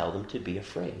does he tell them to be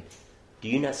afraid? Do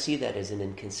you not see that as an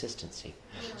inconsistency?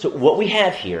 So what we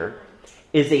have here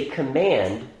is a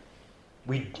command,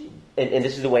 and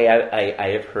this is the way I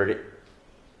have heard it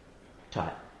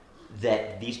taught,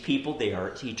 that these people, they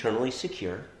are eternally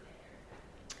secure.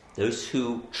 Those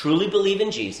who truly believe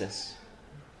in Jesus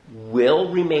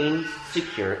will remain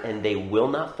secure, and they will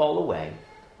not fall away,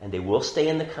 and they will stay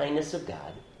in the kindness of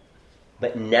God.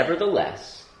 But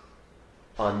nevertheless,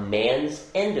 on man's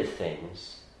end of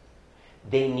things,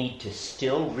 they need to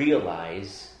still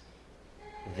realize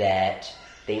that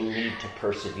they need to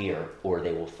persevere or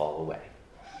they will fall away.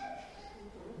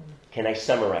 Can I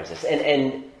summarize this?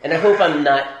 And I hope I'm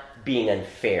not being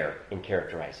unfair in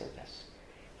characterizing this.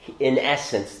 In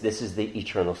essence, this is the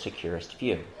eternal securist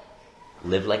view.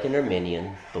 Live like an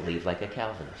Arminian, believe like a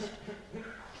Calvinist.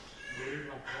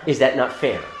 Is that not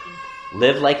fair?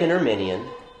 Live like an Arminian,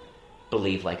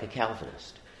 believe like a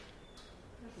Calvinist.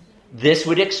 This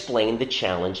would explain the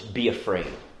challenge, be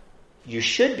afraid. You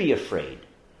should be afraid,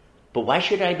 but why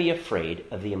should I be afraid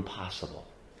of the impossible?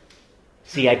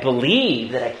 See, I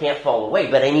believe that I can't fall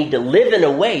away, but I need to live in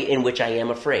a way in which I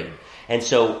am afraid. And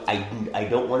so I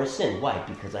don't want to sin. Why?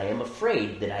 Because I am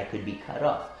afraid that I could be cut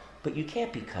off. But you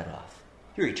can't be cut off.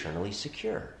 You're eternally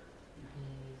secure.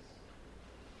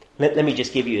 Let me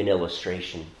just give you an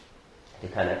illustration to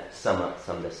kind of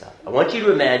sum this up. I want you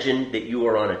to imagine that you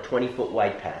are on a 20-foot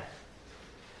wide path.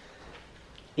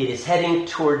 It is heading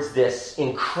towards this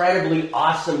incredibly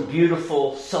awesome,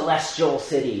 beautiful, celestial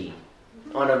city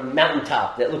on a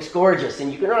mountaintop that looks gorgeous,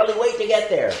 and you can hardly wait to get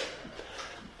there.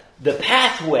 The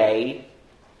pathway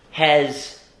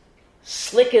has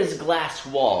slick as glass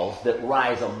walls that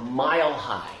rise a mile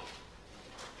high.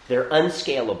 They're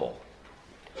unscalable.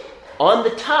 On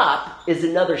the top is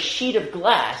another sheet of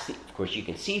glass, of course you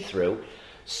can see through,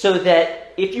 so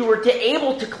that if you were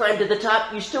able to climb to the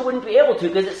top, you still wouldn't be able to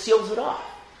because it seals it off.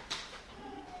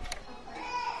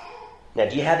 Now,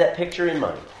 do you have that picture in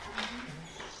mind?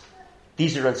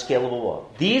 These are unscalable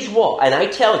walls. These walls, and I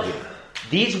tell you,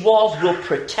 these walls will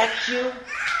protect you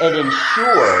and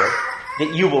ensure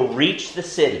that you will reach the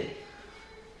city.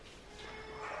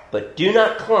 But do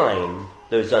not climb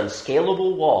those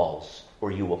unscalable walls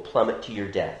or you will plummet to your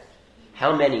death.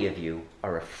 How many of you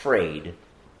are afraid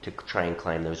to try and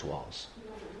climb those walls?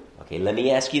 Okay, let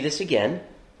me ask you this again.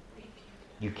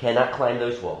 You cannot climb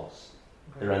those walls.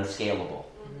 They're unscalable.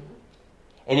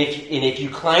 And if you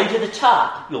climb to the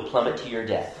top, you'll plummet to your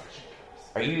death.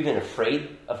 Are you even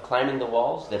afraid of climbing the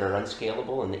walls that are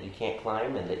unscalable and that you can't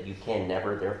climb and that you can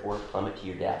never, therefore, plummet to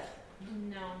your death?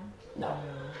 No. No.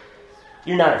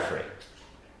 You're not afraid.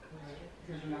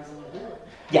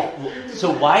 Yeah,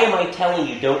 so why am I telling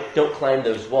you don't climb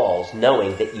those walls,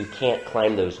 knowing that you can't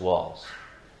climb those walls?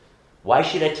 Why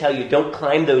should I tell you don't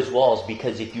climb those walls?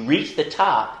 Because if you reach the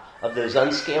top of those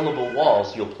unscalable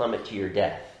walls, you'll plummet to your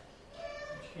death.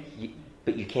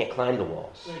 But you can't climb the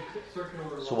walls.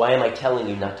 So why am I telling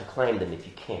you not to climb them if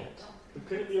you can't? It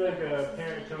couldn't be like a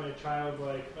parent telling a child,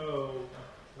 like, oh,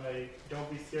 like, don't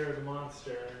be scared of the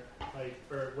monster, like,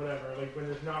 or whatever, like, when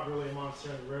there's not really a monster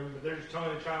in the room, but they're just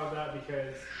telling the child that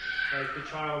because, like, the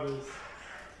child is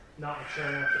not mature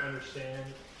enough to understand.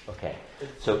 Okay,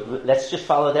 so let's just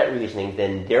follow that reasoning.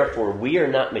 Then, therefore, we are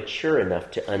not mature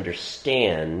enough to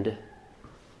understand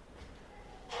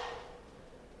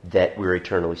that we're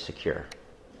eternally secure.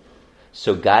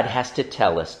 So God has to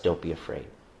tell us, don't be afraid.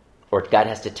 Or God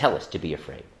has to tell us to be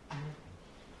afraid.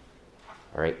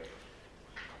 All right?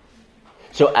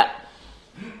 So,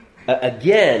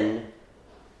 again,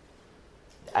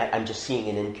 I'm just seeing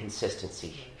an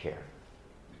inconsistency here.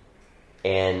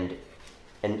 And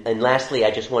lastly,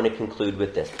 I just want to conclude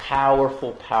with this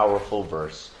powerful, powerful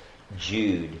verse,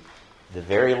 Jude, the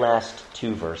very last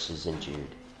 2 verses in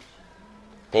Jude.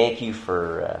 Thank you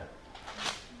for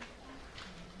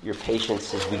your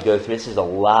patience as we go through. This is a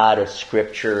lot of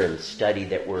scripture and study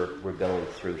that we're going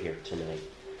through here tonight.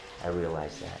 I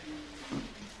realize that.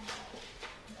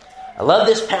 I love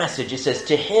this passage. It says,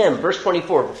 to him, verse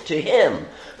 24, to him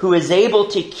who is able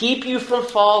to keep you from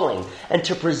falling and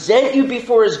to present you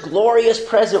before his glorious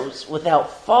presence without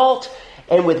fault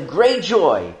and with great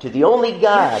joy, to the only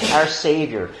God, our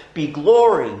Savior, be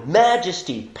glory,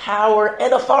 majesty, power,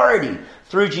 and authority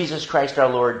through Jesus Christ our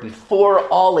Lord, before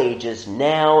all ages,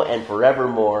 now and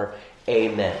forevermore.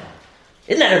 Amen.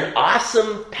 Isn't that an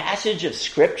awesome passage of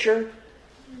Scripture?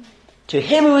 To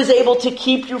him who is able to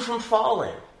keep you from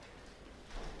falling.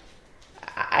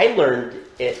 I learned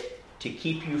it to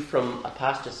keep you from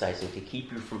apostatizing, to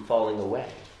keep you from falling away.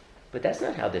 But that's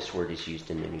not how this word is used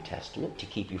in the New Testament, to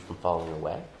keep you from falling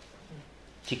away.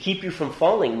 To keep you from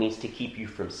falling means to keep you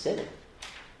from sinning,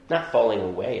 not falling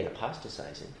away and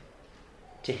apostatizing.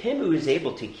 To him who is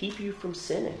able to keep you from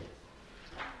sinning.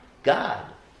 God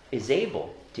is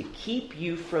able to keep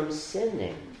you from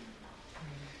sinning.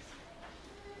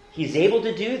 He's able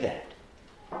to do that.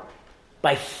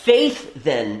 By faith,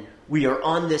 then, we are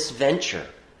on this venture.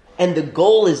 And the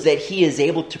goal is that he is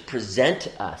able to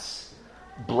present us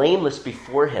blameless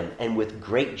before him and with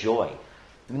great joy.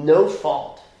 No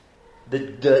fault.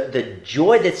 The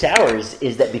joy that's ours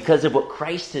is that because of what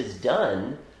Christ has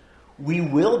done, we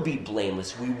will be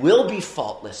blameless. We will be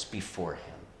faultless before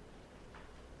him.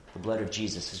 The blood of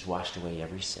Jesus has washed away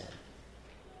every sin.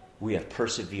 We have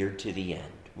persevered to the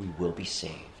end. We will be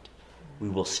saved. We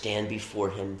will stand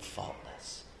before him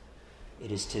faultless.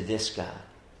 It is to this God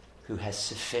who has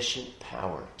sufficient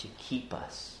power to keep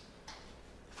us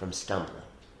from stumbling,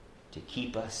 to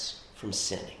keep us from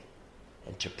sinning,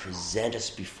 and to present us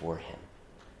before him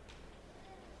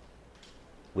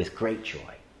with great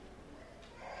joy.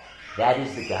 That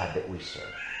is the God that we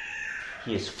serve.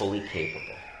 He is fully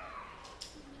capable.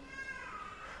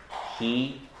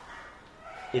 He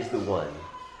is the one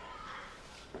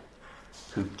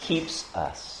who keeps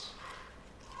us.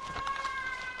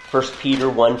 1 Peter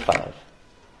 1:5.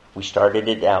 We started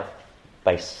it out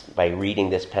by reading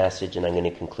this passage, and I'm going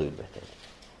to conclude with it.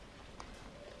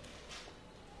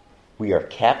 We are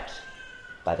kept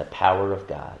by the power of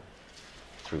God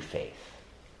through faith.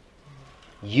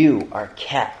 You are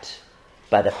kept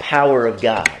by the power of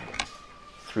God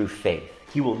through faith.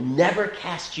 He will never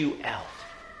cast you out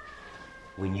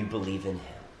when you believe in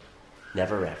him.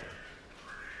 Never, ever.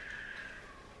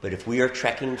 But if we are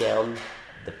trekking down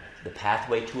the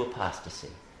pathway to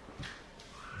apostasy,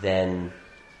 then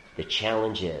the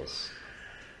challenge is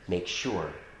make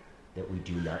sure that we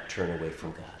do not turn away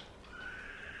from God.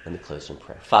 Let me close in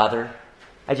prayer. Father,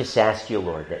 I just ask you,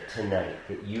 Lord, that tonight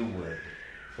that you would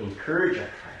encourage our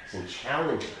hearts and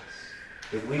challenge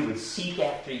us, that we would seek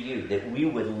after you, that we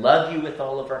would love you with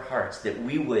all of our hearts, that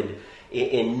we would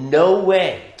in no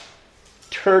way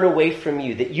turn away from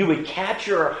you, that you would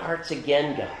capture our hearts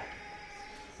again, God.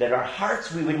 That our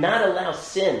hearts, we would not allow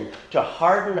sin to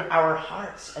harden our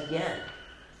hearts again.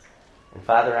 And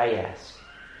Father, I ask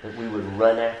that we would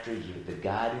run after you, the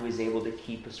God who is able to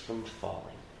keep us from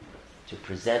falling, to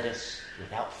present us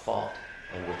without fault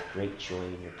and with great joy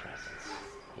in your presence.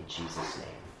 In Jesus'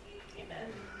 name.